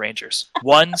in Jump Rangers.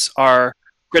 1s are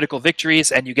critical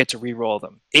victories, and you get to re-roll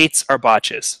them. 8s are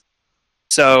botches.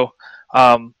 So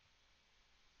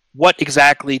what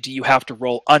exactly do you have to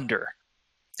roll under?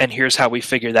 And here's how we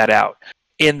figure that out.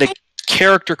 In the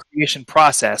character creation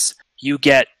process, you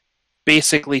get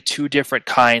basically 2 different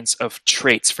kinds of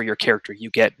traits for your character. You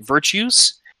get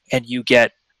virtues and you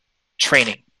get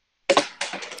training.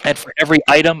 And for every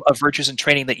item of virtues and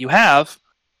training that you have,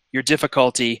 your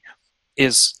difficulty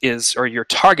or your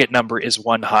target number is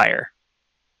 1 higher.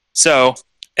 So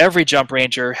every Jump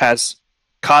Ranger has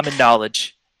common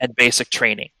knowledge and basic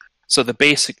training. So the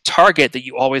basic target that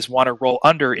you always want to roll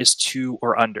under is 2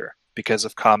 or under because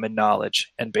of common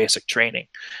knowledge and basic training.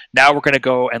 Now we're going to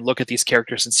go and look at these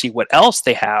characters and see what else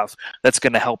they have that's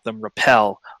going to help them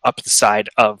rappel up the side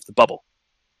of the bubble.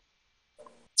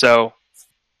 So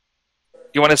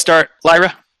you want to start,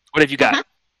 Lyra? What have you got?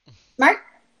 Mark,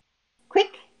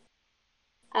 quick.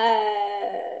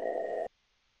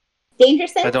 Danger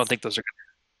sense? I don't think those are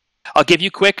good. I'll give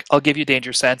you quick. I'll give you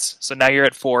danger sense. So now you're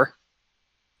at 4.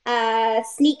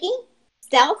 Sneaking,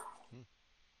 stealth.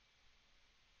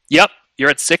 Yep, you're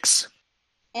at 6.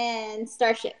 And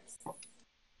starships.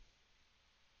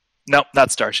 No,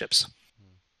 not starships.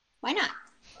 Why not?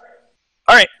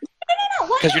 All right. No.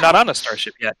 Why Because you're not on a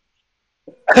starship yet.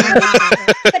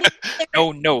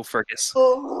 No, Fergus.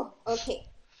 Oh, okay.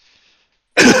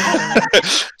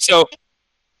 So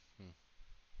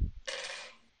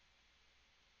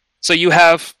you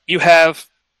have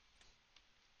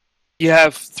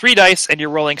 3 dice and you're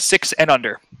rolling 6 and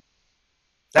under.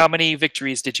 How many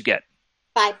victories did you get?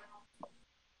 5.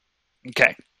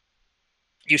 Okay.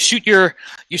 You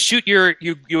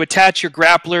attach your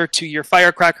grappler to your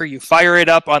firecracker. You fire it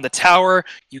up on the tower.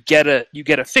 You get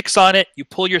a fix on it. You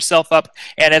pull yourself up,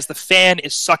 and as the fan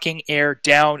is sucking air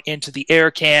down into the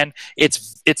air can,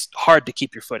 it's hard to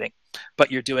keep your footing,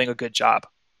 but you're doing a good job.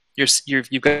 You've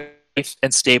got safe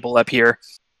and stable up here,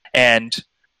 and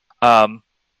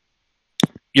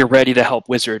you're ready to help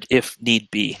Wizard if need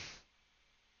be.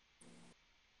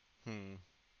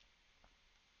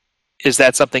 Is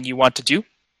that something you want to do?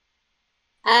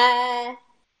 Yes.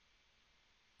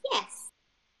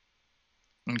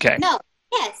 Okay. No.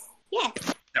 Yes.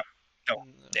 No.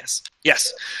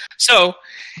 Yes. So,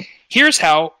 here's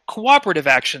how cooperative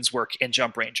actions work in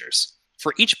Jump Rangers.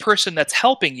 For each person that's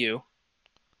helping you,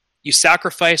 you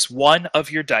sacrifice one of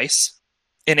your dice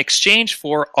in exchange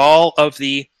for all of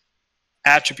the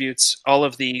attributes, all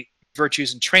of the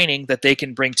virtues and training that they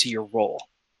can bring to your roll.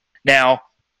 Now,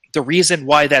 the reason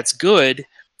why that's good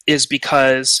is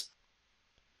because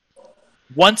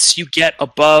once you get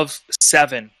above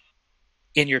 7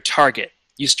 in your target,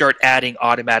 you start adding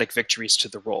automatic victories to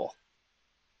the roll.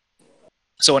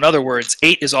 So in other words,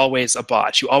 8 is always a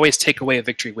botch. You always take away a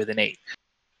victory with an 8.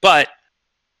 But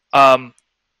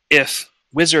if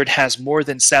Wizard has more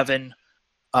than 7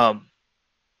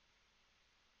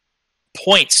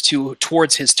 points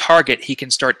towards his target, he can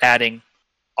start adding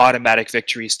automatic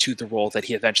victories to the roll that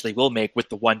he eventually will make with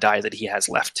the 1 die that he has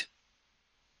left.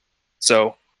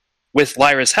 So with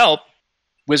Lyra's help,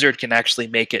 Wizard can actually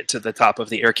make it to the top of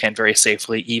the air can very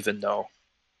safely, even though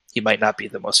he might not be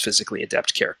the most physically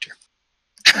adept character.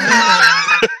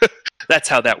 That's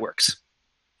how that works.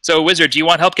 So, Wizard, do you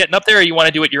want help getting up there, or you want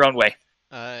to do it your own way?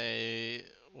 I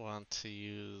want to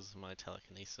use my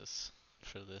telekinesis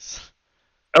for this.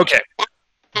 Okay.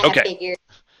 I figured.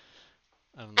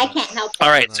 I can't help it. All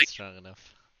right. I'm not strong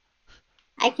enough.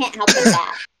 I can't help with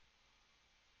that.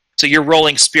 So you're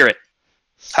rolling spirit.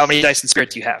 How many dice in spirit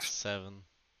do you have? 7.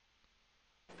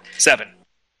 7.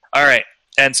 All right.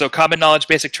 And so common knowledge,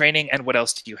 basic training, and what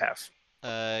else do you have?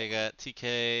 I got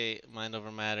TK, mind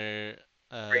over matter,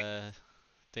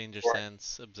 danger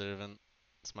sense, observant,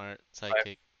 smart,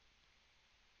 psychic.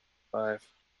 5.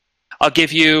 I'll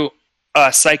give you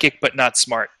psychic, but not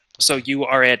smart. So you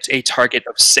are at a target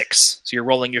of 6. So you're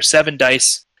rolling your 7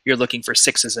 dice. You're looking for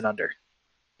 6s and under.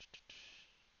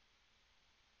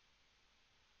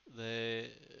 That's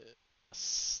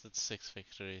 6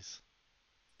 victories.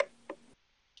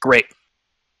 Great.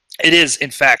 It is, in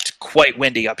fact, quite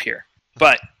windy up here.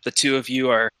 But the two of you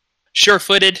are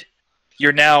sure-footed.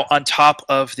 You're now on top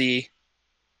of the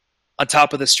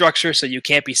structure, so you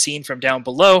can't be seen from down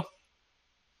below.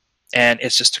 And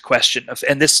it's just a question of,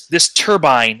 and this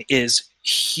turbine is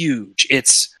huge.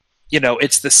 It's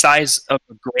the size of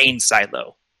a grain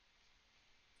silo.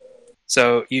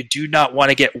 So you do not want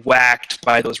to get whacked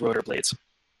by those rotor blades.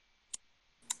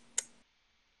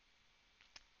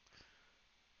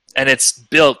 And it's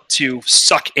built to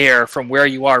suck air from where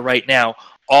you are right now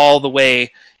all the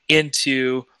way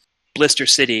into Blister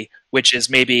City, which is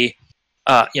maybe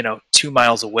 2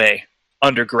 miles away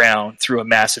underground through a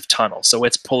massive tunnel. So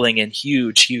it's pulling in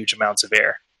huge amounts of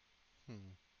air.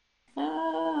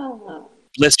 Oh.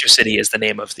 Blister City is the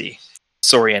name of the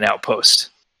Saurian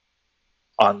outpost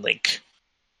on Link.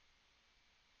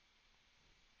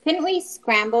 Couldn't we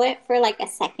scramble it for like a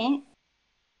second?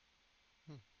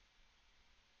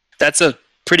 That's a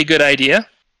pretty good idea.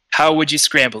 How would you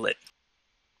scramble it?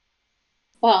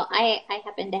 Well, I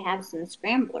happen to have some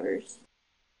scramblers.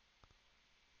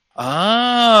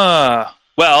 Well,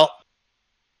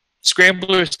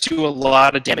 scramblers do a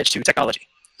lot of damage to technology.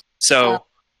 So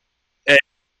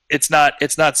it's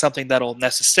not something that'll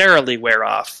necessarily wear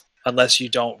off unless you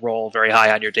don't roll very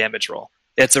high on your damage roll.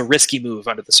 It's a risky move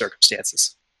under the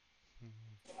circumstances.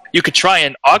 You could try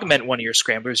and augment one of your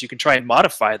scramblers. You can try and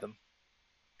modify them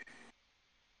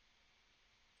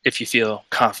if you feel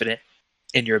confident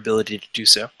in your ability to do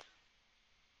so.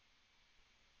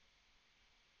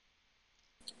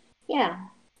 Yeah,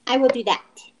 I will do that.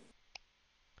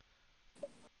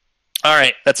 All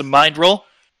right, that's a mind roll.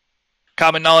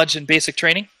 Common knowledge and basic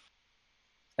training.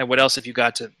 And what else have you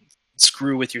got to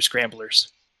screw with your scramblers?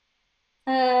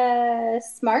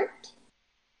 Smart.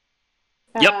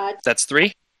 Yep, that's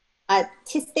 3.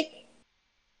 Artistic.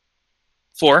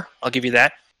 4, I'll give you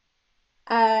that.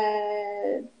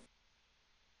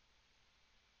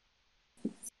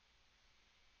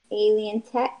 Alien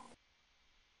tech.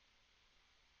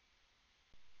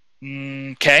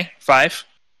 Okay, 5.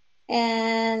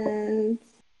 And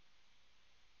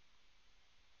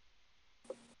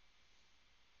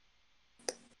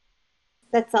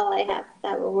that's all I have.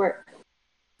 That will work.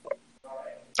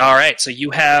 All right, so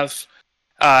you have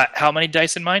How many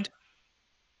dice in mind?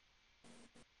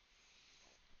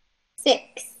 6.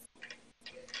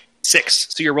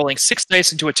 6. So you're rolling 6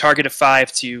 dice into a target of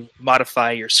 5 to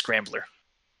modify your scrambler.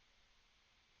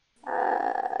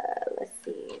 Let's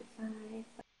see. 5.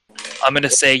 I'm going to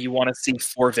say you want to see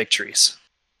 4 victories.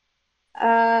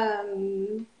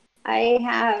 I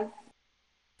have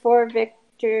 4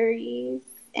 victories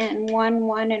and 1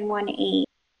 1 and 1 8.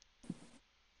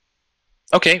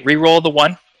 Okay, re-roll the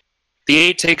 1. The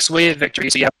 8 takes away a victory,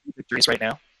 so you have 2 victories right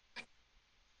now.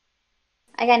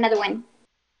 I got another 1.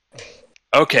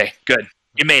 Okay, good.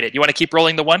 You made it. You want to keep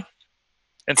rolling the 1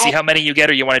 and see how many you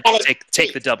get, or you want to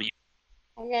take the W?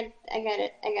 I got it.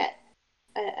 I got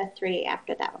a 3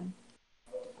 after that one.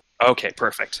 Okay,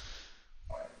 perfect.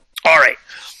 All right.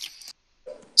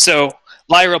 So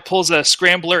Lyra pulls a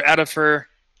scrambler out of her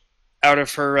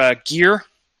gear,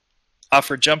 off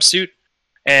her jumpsuit,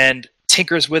 and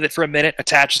tinkers with it for a minute,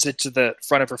 attaches it to the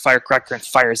front of her firecracker, and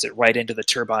fires it right into the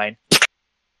turbine.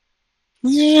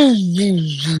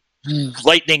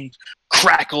 Lightning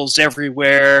crackles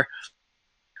everywhere.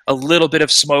 A little bit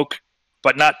of smoke,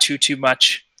 but not too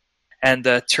much. And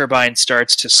the turbine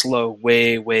starts to slow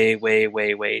way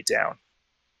down.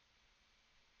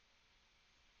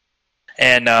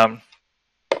 And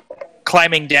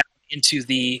climbing down into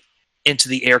the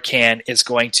air can is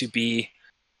going to be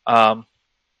a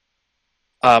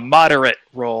moderate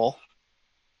roll.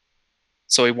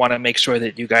 So we want to make sure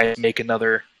that you guys make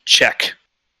another check.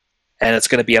 And it's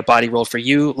going to be a body roll for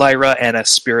you, Lyra, and a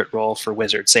spirit roll for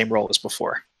Wizard. Same roll as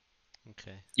before.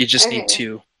 Okay. You just need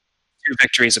two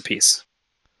victories apiece.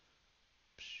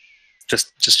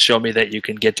 Just show me that you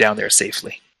can get down there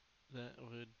safely. That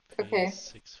would be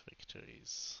 6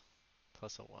 victories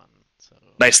plus a 1. So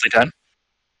Nicely done.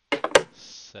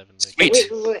 7 Sweet.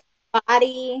 victories.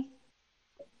 Wait.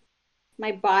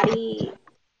 My body.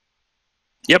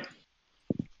 Yep.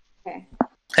 Okay.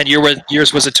 And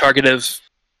yours was a target of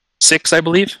 6, I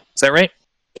believe. Is that right?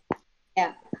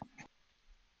 Yeah.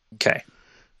 Okay.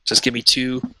 Just give me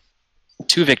two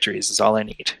victories is all I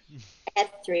need. I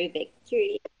got 3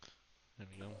 victories. There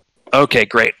we go. Okay,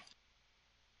 great.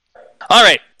 All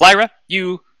right, Lyra,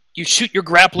 you shoot your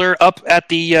grappler up at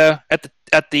the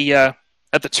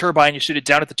turbine. You shoot it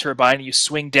down at the turbine. And you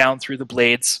swing down through the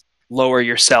blades, lower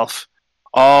yourself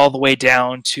all the way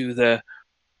down to the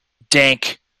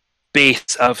dank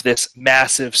base of this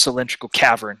massive cylindrical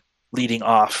cavern leading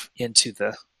off into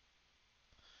the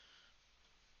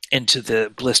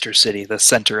Blister City, the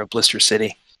center of Blister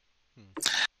City.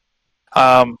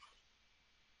 And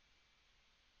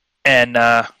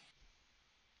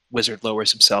Wizard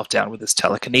lowers himself down with his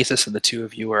telekinesis, and the two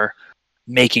of you are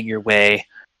making your way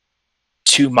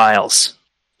 2 miles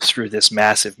through this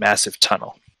massive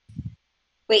tunnel.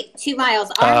 Wait, 2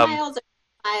 miles. Our miles or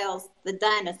miles? The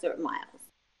dinosaur miles.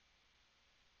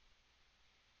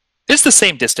 It's the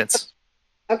same distance.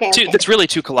 Okay. It's really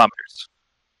 2 kilometers.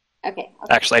 Okay.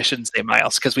 Actually, I shouldn't say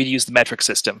miles, because we use the metric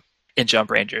system in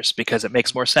Jump Rangers, because it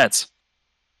makes more sense.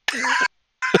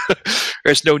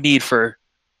 There's no need for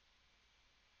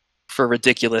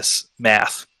ridiculous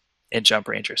math in Jump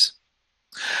Rangers.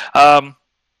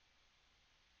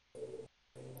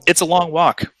 It's a long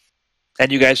walk,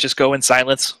 and you guys just go in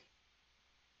silence.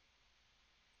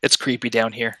 It's creepy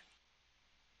down here.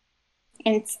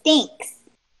 And it stinks.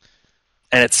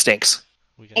 And it stinks.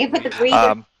 I put the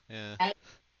breather. Yeah.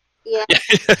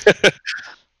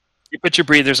 You put your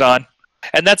breathers on.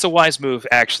 And that's a wise move,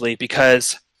 actually,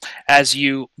 because as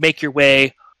you make your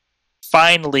way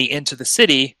finally into the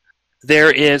city,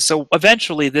 so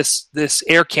eventually this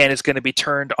air can is going to be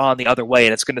turned on the other way,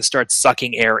 and it's going to start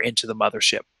sucking air into the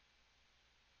mothership.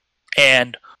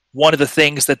 And one of the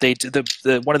things that they do,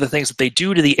 one of the things that they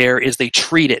do to the air is they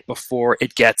treat it before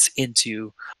it gets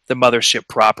into the mothership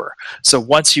proper. So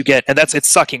once you get, and it's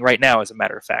sucking right now, as a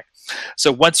matter of fact.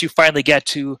 So once you finally get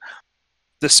to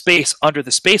the space under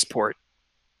the spaceport,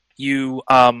 you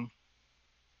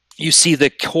see the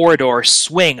corridor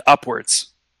swing upwards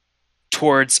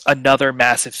towards another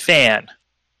massive fan.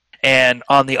 And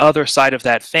on the other side of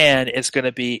that fan is going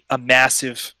to be a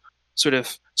massive sort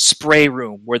of spray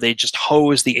room where they just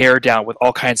hose the air down with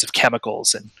all kinds of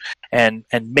chemicals and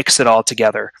mix it all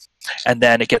together. And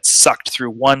then it gets sucked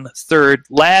through 1/3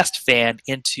 last fan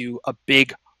into a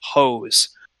big hose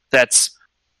that's,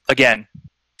 again,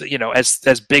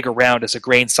 as big around as a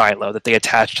grain silo that they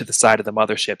attach to the side of the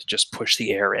mothership to just push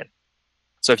the air in.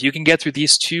 So if you can get through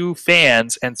these 2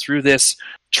 fans and through this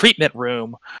treatment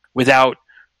room without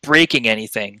breaking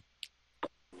anything,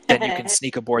 then you can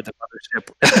sneak aboard the mothership.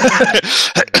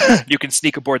 You can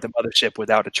sneak aboard the mothership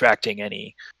without attracting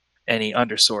any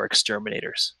undersoar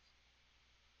exterminators.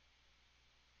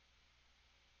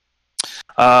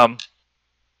 How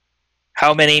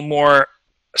many more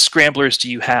scramblers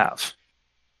do you have?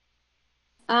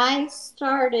 I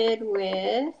started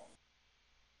with.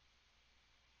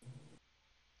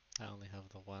 I only have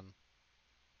the one.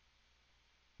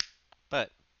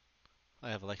 But I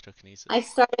have electrokinesis. I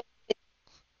started with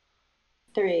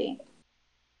 3.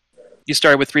 You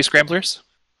started with 3 scramblers?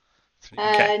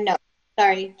 Okay. No,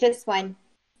 sorry, just 1.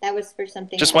 That was for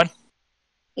something Just else. 1?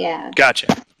 Yeah. Gotcha.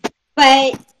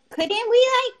 But couldn't we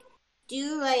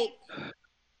do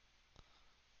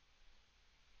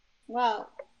well,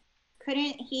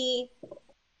 couldn't he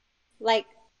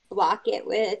block it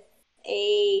with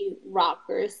a rock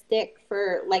or a stick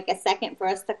for a second for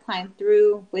us to climb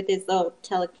through with his little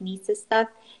telekinesis stuff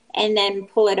and then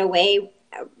pull it away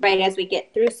right as we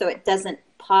get through so it doesn't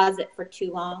pause it for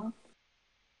too long?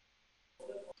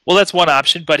 Well, that's one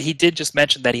option, but he did just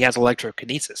mention that he has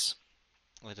electrokinesis.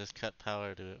 I just cut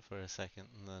power to it for a second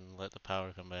and then let the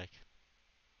power come back.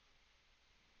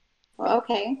 Well,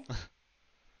 okay.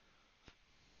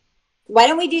 Why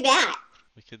don't we do that?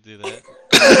 We could do that.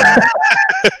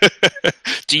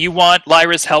 Do you want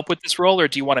Lyra's help with this roll, or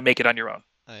do you want to make it on your own?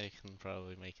 I can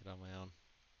probably make it on my own.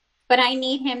 But I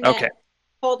need him to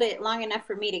hold it long enough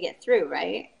for me to get through,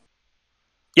 right?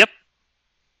 Yep.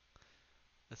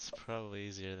 It's probably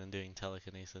easier than doing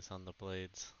telekinesis on the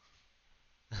blades.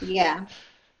 Yeah.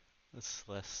 It's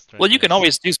less strenuous. Well, you can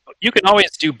always do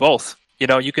both.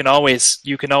 You can always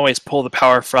pull the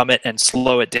power from it and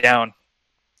slow it down. I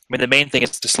mean, the main thing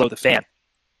is to slow the fan.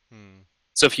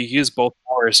 So if you use both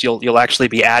powers, you'll actually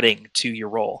be adding to your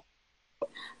roll.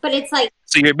 But it's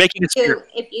so you're making it.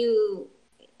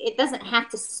 It doesn't have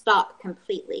to stop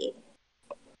completely.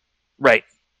 Right.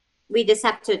 We just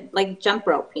have to jump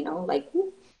rope, we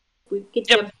could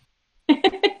jump.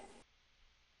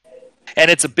 And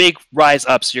it's a big rise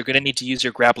up, so you're going to need to use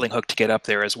your grappling hook to get up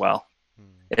there as well.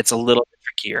 It's a little bit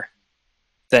trickier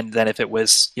than if it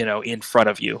was in front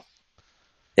of you.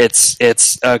 It's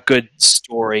a good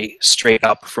story straight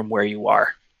up from where you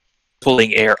are,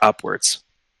 pulling air upwards.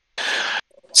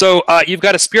 So you've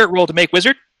got a spirit roll to make,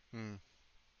 Wizard.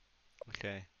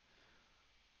 Okay.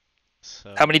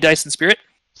 So how many dice in spirit?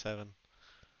 7.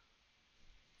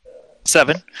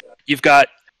 7. You've got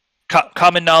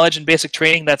common knowledge and basic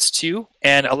training, that's 2,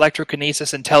 and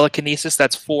electrokinesis and telekinesis,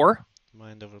 that's 4.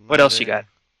 Mind over matter. What else you got?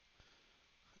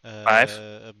 5.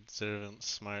 Observant,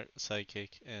 smart,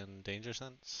 psychic, and danger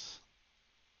sense.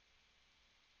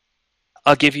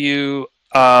 I'll give you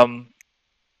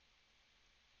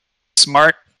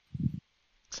smart,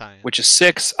 science, which is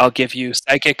 6. I'll give you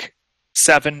psychic,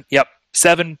 7. Yep,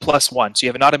 7 plus 1. So you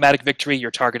have an automatic victory. Your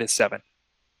target is 7.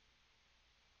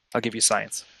 I'll give you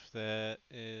science. That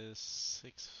is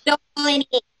 6. Don't roll any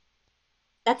 8.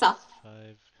 That's all. 5.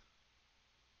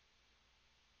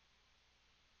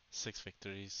 6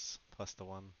 victories plus the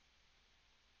 1.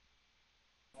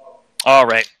 All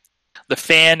right. The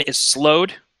fan is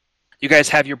slowed. You guys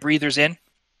have your breathers in.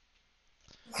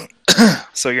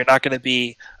 So you're not going to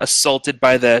be assaulted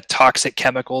by the toxic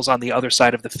chemicals on the other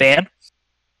side of the fan.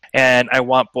 And I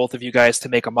want both of you guys to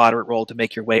make a moderate roll to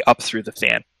make your way up through the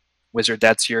fan. Wizard,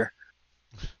 that's your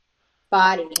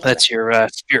body. That's your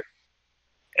spirit.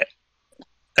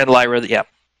 And Lyra, yeah.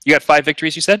 You got 5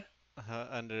 victories, you said?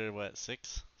 Under what,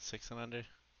 6? 6 and under?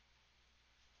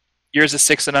 Yours is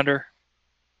 6 and under.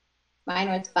 Mine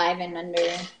was 5 and under.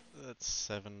 That's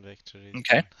 7 victories.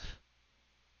 Okay.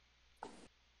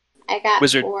 I got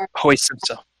Wizard 4. hoists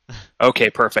himself. Okay,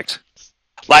 perfect.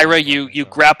 Lyra, you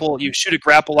grapple. You shoot a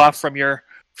grapple off from your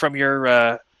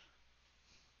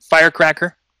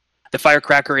firecracker. The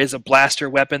firecracker is a blaster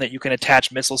weapon that you can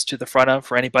attach missiles to the front of.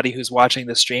 For anybody who's watching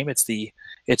this stream, it's the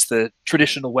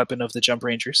traditional weapon of the Jump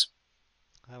Rangers.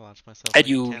 I launched myself and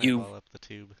like you up the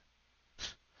tube.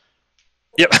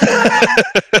 Yep.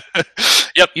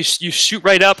 Yep. You shoot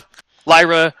right up.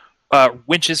 Lyra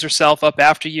winches herself up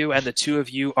after you, and the two of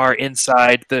you are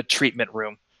inside the treatment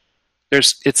room.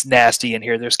 It's nasty in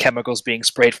here. There's chemicals being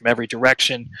sprayed from every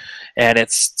direction, and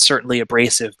it's certainly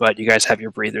abrasive, but you guys have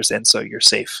your breathers in, so you're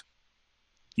safe.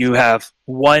 You have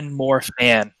one more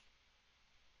fan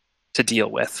to deal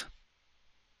with.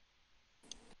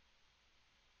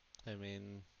 I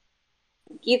mean...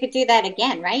 You could do that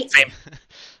again, right? Same.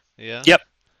 Yeah? Yep.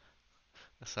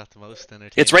 That's not the most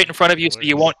entertaining. It's right in front of you, so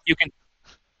you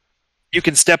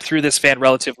can step through this fan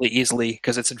relatively easily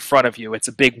because it's in front of you. It's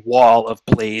a big wall of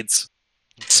blades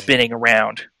spinning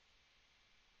around.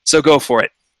 So go for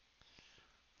it.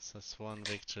 So that's 1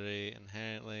 victory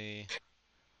inherently.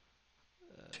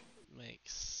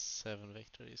 Makes 7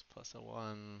 victories plus a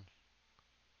 1.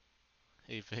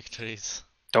 8 victories.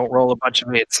 Don't roll a bunch of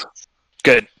 8s.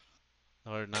 Good.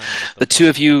 Or 9 at The two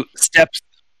of you step.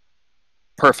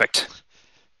 Perfect.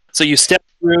 So you step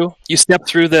through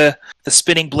the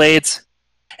spinning blades,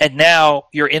 and now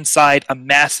you're inside a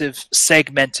massive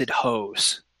segmented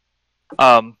hose.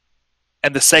 And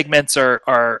the segments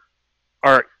are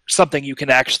something you can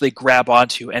actually grab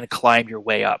onto and climb your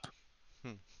way up.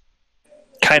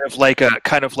 Kind of like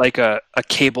a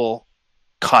cable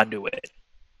conduit,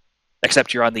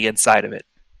 except you're on the inside of it.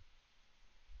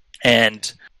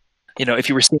 And if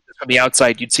you were seeing this from the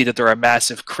outside, you'd see that there are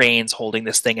massive cranes holding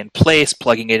this thing in place,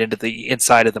 plugging it into the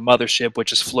inside of the mothership,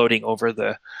 which is floating over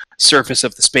the surface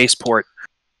of the spaceport.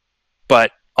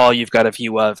 But all you've got a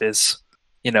view of is,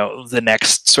 the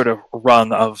next sort of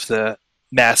rung of the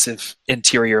massive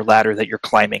interior ladder that you're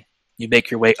climbing. You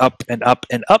make your way up and up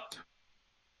and up.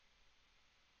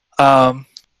 And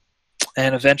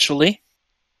eventually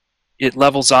it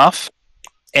levels off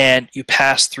and you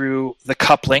pass through the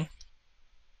coupling.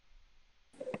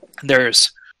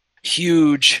 There's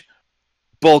huge,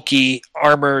 bulky,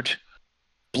 armored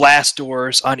blast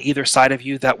doors on either side of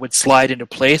you that would slide into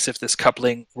place if this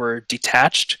coupling were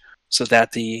detached, so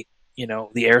that the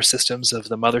air systems of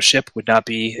the mothership would not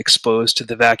be exposed to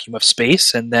the vacuum of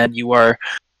space. And then you are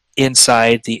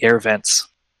inside the air vents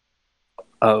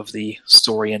of the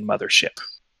Saurian mothership.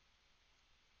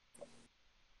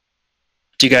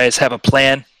 Do you guys have a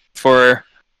plan for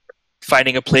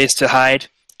finding a place to hide?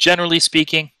 Generally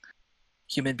speaking,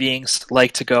 human beings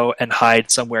like to go and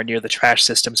hide somewhere near the trash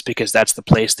systems because that's the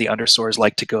place the undersoars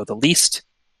like to go the least.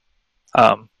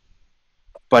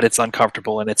 But it's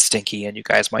uncomfortable and it's stinky, and you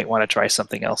guys might want to try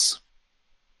something else.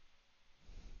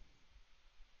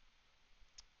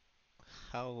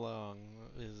 How long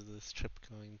is this trip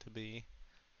going to be?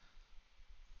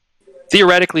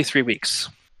 Theoretically, 3 weeks.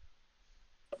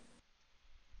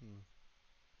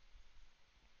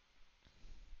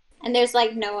 And there's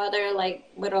no other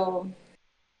little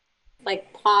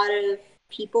pod of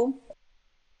people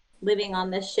living on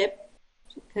this ship,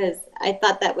 because I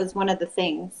thought that was one of the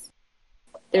things.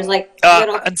 There's little...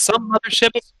 on some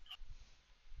motherships,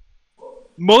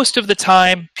 most of the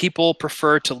time people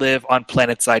prefer to live on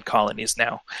planet-side colonies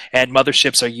now, and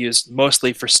motherships are used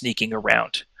mostly for sneaking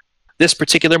around. This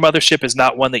particular mothership is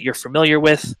not one that you're familiar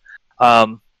with,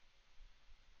 and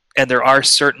there are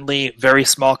certainly very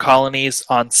small colonies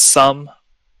on some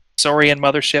Saurian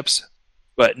motherships,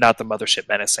 but not the Mothership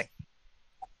Menacing.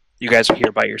 You guys are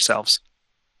here by yourselves.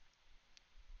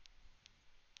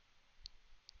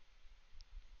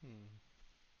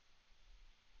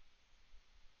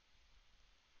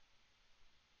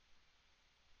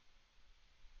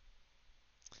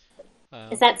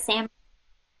 Is that Sam?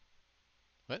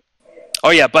 What? Oh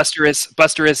yeah, Buster is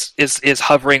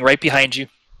hovering right behind you.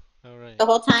 All right. The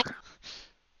whole time?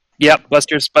 Yep,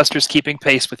 Buster's keeping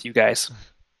pace with you guys.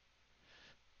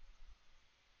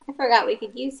 I forgot we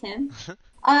could use him.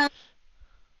 I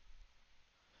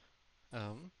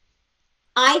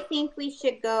think we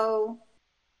should go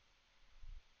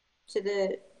to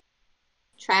the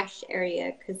trash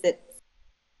area because it's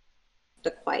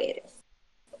the quietest.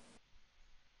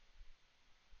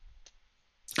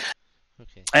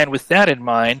 Okay. And with that in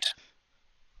mind,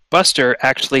 Buster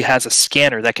actually has a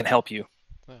scanner that can help you.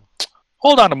 Oh.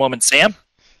 Hold on a moment, Sam.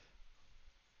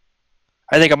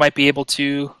 I think I might be able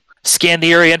to scan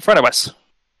the area in front of us.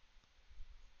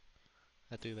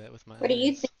 I do that with my What do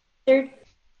you think, Wizard?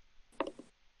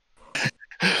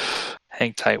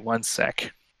 Hang tight 1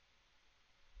 sec.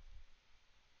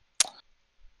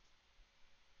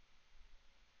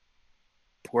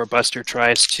 Poor Buster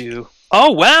tries to...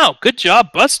 Oh, wow! Good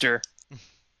job, Buster!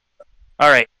 All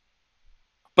right.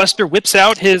 Buster whips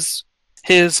out his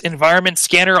environment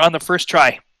scanner on the first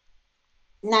try.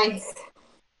 Nice.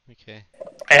 Okay.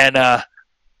 And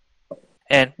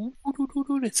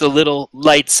it's a little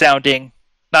light sounding,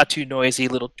 not too noisy,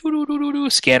 little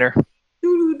scanner.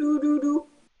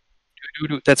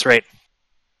 That's right.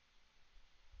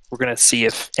 We're going to see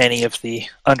if any of the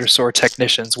undersoar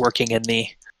technicians working in the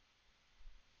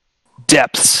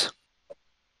depths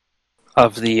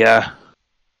of the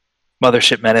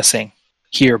Mothership Menacing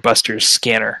hear Buster's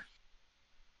scanner.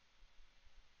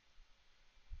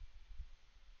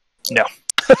 No.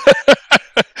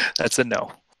 That's a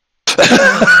no.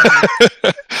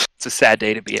 It's a sad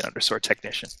day to be an undersoar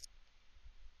technician.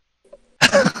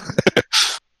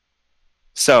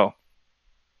 So,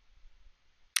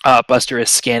 Buster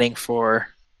is scanning for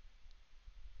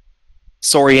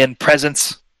Saurian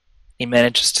presence. He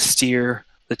manages to steer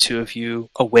the two of you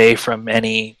away from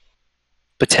any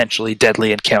potentially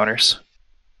deadly encounters.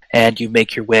 And you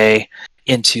make your way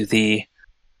into the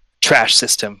trash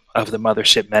system of the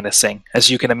Mothership Menacing. As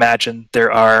you can imagine,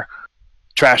 there are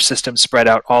trash systems spread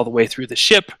out all the way through the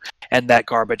ship, and that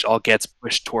garbage all gets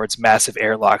pushed towards massive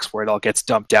airlocks where it all gets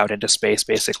dumped out into space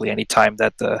basically anytime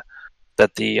that the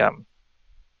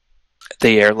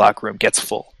airlock room gets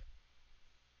full.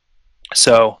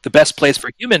 So the best place for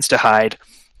humans to hide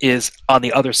is on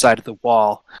the other side of the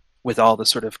wall with all the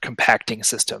sort of compacting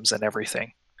systems and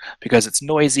everything, because it's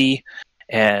noisy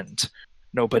and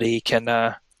nobody can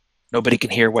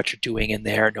hear what you're doing in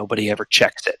there. Nobody ever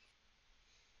checks it.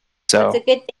 So it's a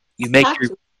good thing you make talk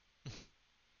your. to-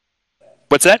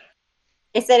 What's that?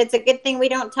 I said it's a good thing we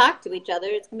don't talk to each other.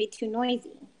 It's gonna be too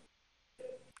noisy.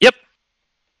 Yep.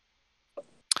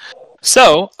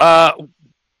 So,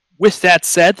 with that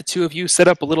said, the two of you set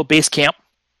up a little base camp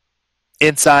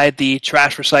inside the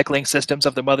trash recycling systems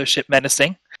of the mothership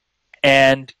Menacing,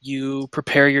 and you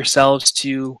prepare yourselves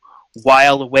to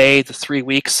while away the 3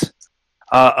 weeks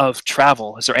of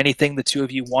travel. Is there anything the two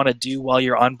of you want to do while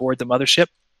you're on board the mothership?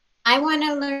 I want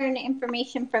to learn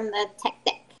information from the tech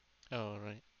deck. Oh,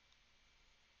 right.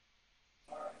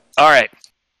 All right.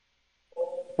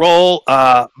 Roll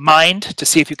mind to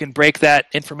see if you can break that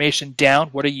information down.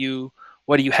 What do you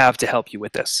have to help you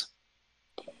with this?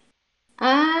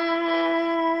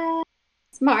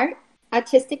 Smart,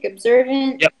 autistic,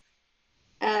 observant. Yep.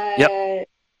 Yep.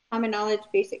 Common knowledge,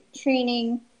 basic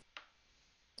training.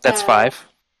 That's 5.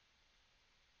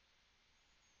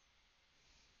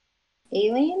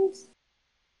 Aliens.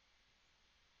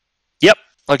 Yep,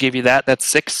 I'll give you that. That's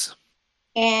 6.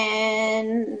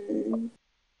 And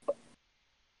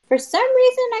for some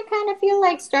reason, I kind of feel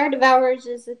like Star Devourers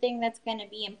is the thing that's going to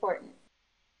be important.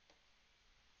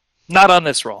 Not on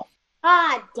this roll.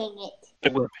 Ah, dang it.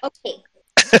 It will. Okay.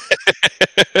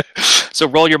 So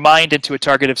roll your mind into a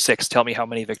target of 6. Tell me how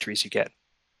many victories you get.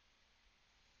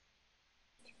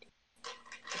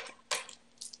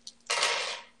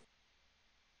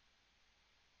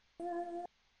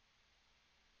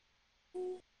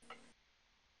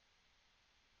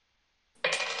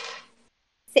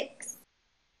 Six.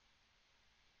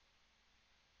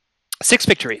 6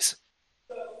 victories.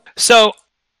 So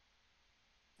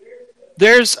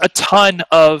there's a ton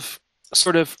of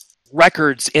sort of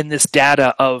records in this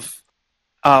data of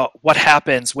what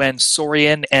happens when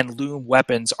Saurian and Lume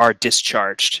weapons are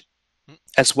discharged,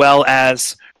 as well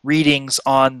as readings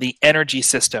on the energy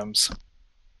systems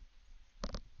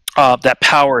that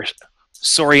power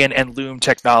Saurian and Lume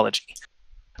technology.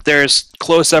 There's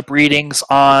close-up readings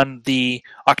on the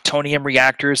octonium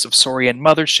reactors of Saurian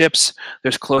motherships.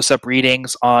 There's close-up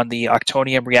readings on the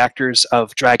octonium reactors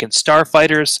of Dragon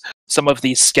starfighters. Some of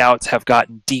these scouts have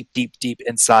gotten deep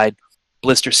inside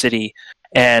Blister City,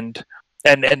 and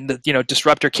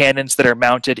disruptor cannons that are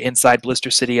mounted inside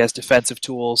Blister City as defensive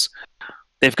tools.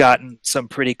 They've gotten some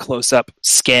pretty close-up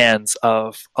scans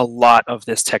of a lot of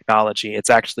this technology. It's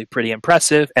actually pretty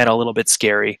impressive and a little bit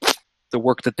scary. The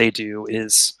work that they do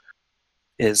is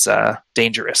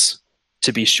dangerous,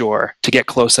 to be sure. To get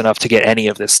close enough to get any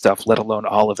of this stuff, let alone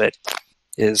all of it,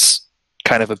 is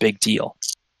kind of a big deal.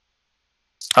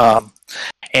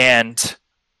 And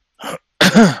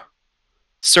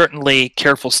certainly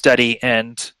careful study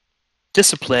and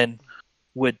discipline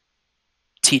would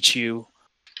teach you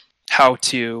how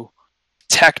to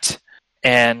detect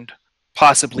and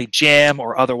possibly jam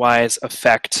or otherwise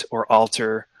affect or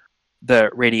alter the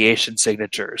radiation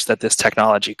signatures that this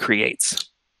technology creates.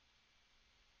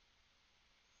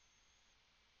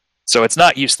 So it's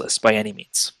not useless by any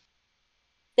means.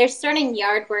 They're starting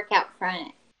yard work out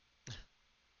front.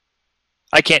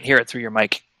 I can't hear it through your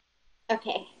mic.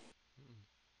 Okay.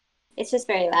 It's just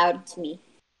very loud to me.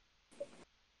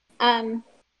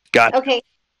 Got it. Okay.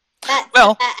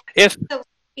 Well, so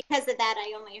because of that,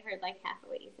 I only heard like half of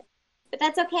what you said. But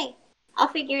that's okay. I'll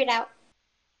figure it out.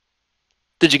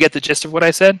 Did you get the gist of what I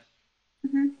said?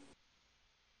 Mm-hmm.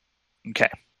 Okay.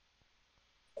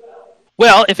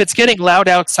 Well, if it's getting loud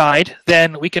outside,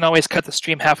 then we can always cut the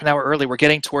stream half an hour early. We're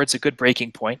getting towards a good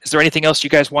breaking point. Is there anything else you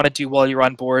guys want to do while you're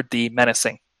on board the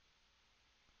Menacing?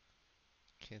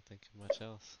 Can't think of much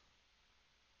else.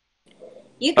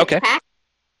 You can pack.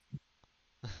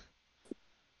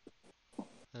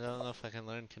 I don't know if I can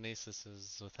learn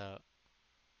kinesis without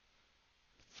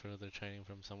further training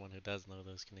from someone who does know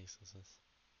those kinesis.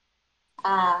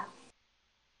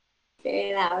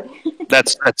 Very loud.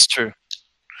 That's true.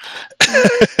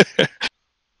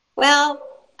 Well,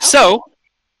 okay.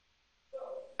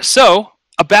 So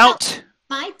about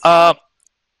my I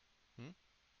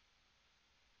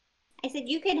said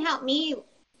you can help me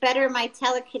better my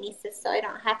telekinesis so I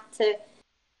don't have to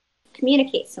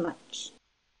communicate so much.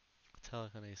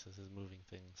 Telekinesis is moving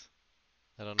things.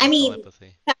 I don't know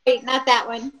telepathy. Sorry, not that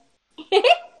one.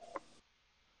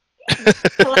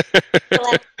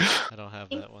 I don't have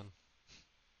that one.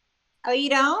 Oh, you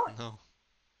don't? No.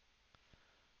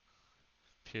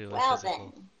 Purely Well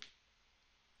physical. then,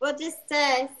 we'll just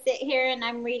sit here and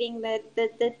I'm reading the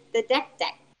tech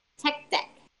deck.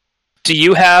 Do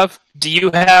you have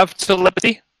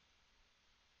telepathy?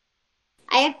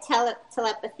 I have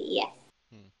telepathy, yes.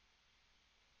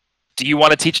 Do you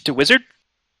want to teach it to Wizard?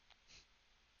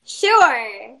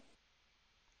 Sure.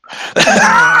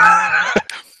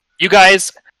 You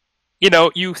guys,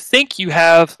 you think you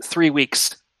have 3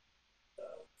 weeks.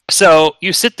 So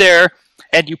you sit there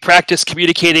and you practice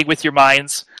communicating with your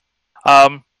minds.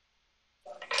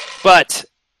 But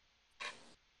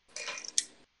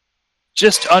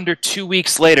just under 2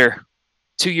 weeks later,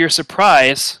 to your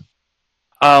surprise,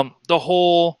 the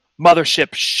whole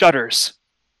mothership shudders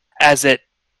as it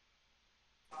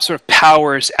sort of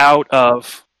powers out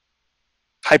of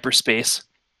hyperspace.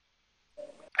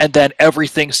 And then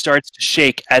everything starts to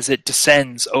shake as it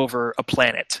descends over a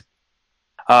planet.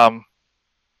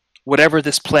 Whatever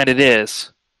this planet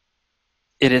is,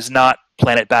 it is not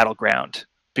Planet Battleground,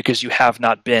 because you have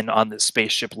not been on this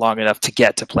spaceship long enough to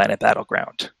get to Planet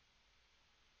Battleground.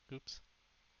 Oops.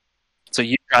 So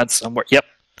you've gone somewhere. Yep,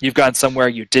 you've gone somewhere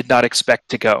you did not expect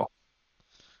to go.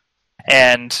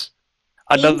 And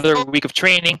another week of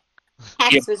training.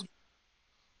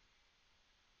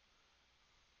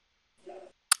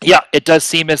 Yeah, it does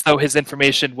seem as though his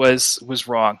information was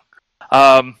wrong.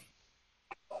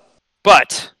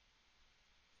 But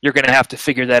you're going to have to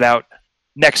figure that out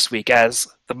next week as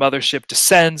the mothership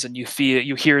descends and you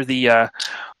hear the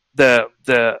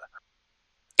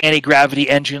anti-gravity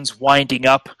engines winding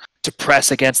up to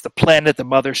press against the planet. The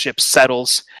mothership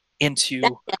settles into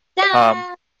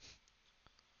a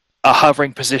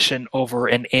hovering position over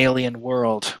an alien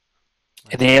world.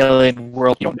 An alien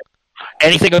world you don't know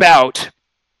anything about.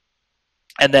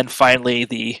 And then finally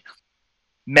the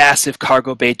massive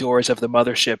cargo bay doors of the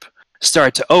mothership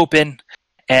start to open,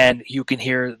 and you can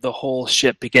hear the whole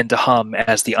ship begin to hum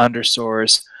as the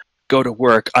undersoars go to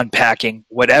work unpacking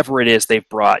whatever it is they've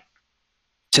brought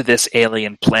to this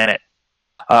alien planet.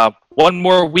 One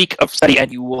more week of study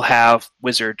and you will have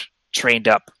Wizard trained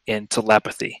up in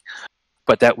telepathy.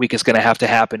 But that week is going to have to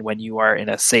happen when you are in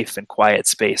a safe and quiet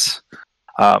space.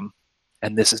 And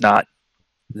this is not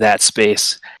that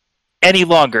space any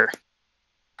longer.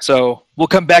 So we'll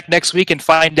come back next week and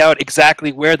find out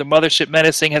exactly where the mothership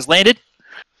menacing has landed.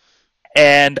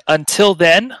 And until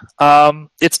then,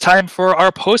 it's time for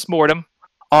our postmortem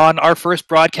on our first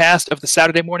broadcast of the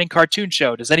Saturday morning cartoon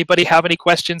show. Does anybody have any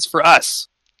questions for us?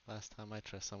 Last time I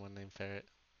trust someone named Ferret.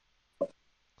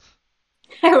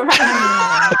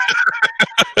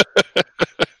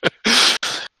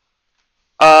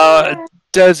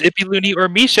 Does Ipiluni or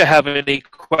Misha have any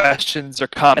questions or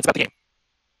comments about the game?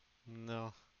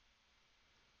 No.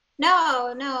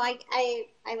 No, I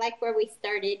like where we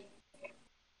started.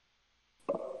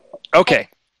 Okay,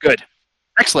 good.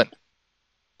 Excellent.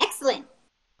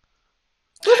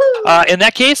 Woohoo! In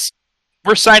that case,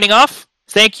 we're signing off.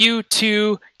 Thank you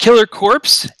to Killer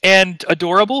Corpse and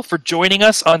Adorable for joining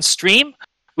us on stream.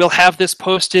 We'll have this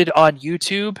posted on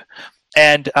YouTube,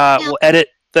 and we'll edit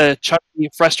the chunky,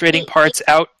 frustrating parts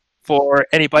out for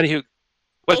anybody who...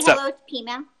 What's up? Say hello to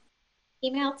P-Mal.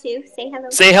 P-Mal too. Say hello.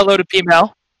 Say hello to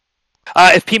P-Mal.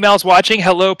 If P-Mal's watching,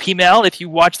 hello P-Mal. If you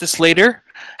watch this later,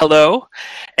 hello.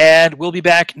 And we'll be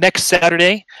back next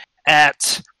Saturday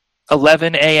at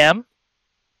 11 a.m.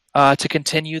 To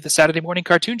continue the Saturday morning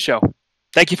cartoon show.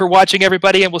 Thank you for watching,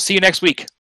 everybody, and we'll see you next week.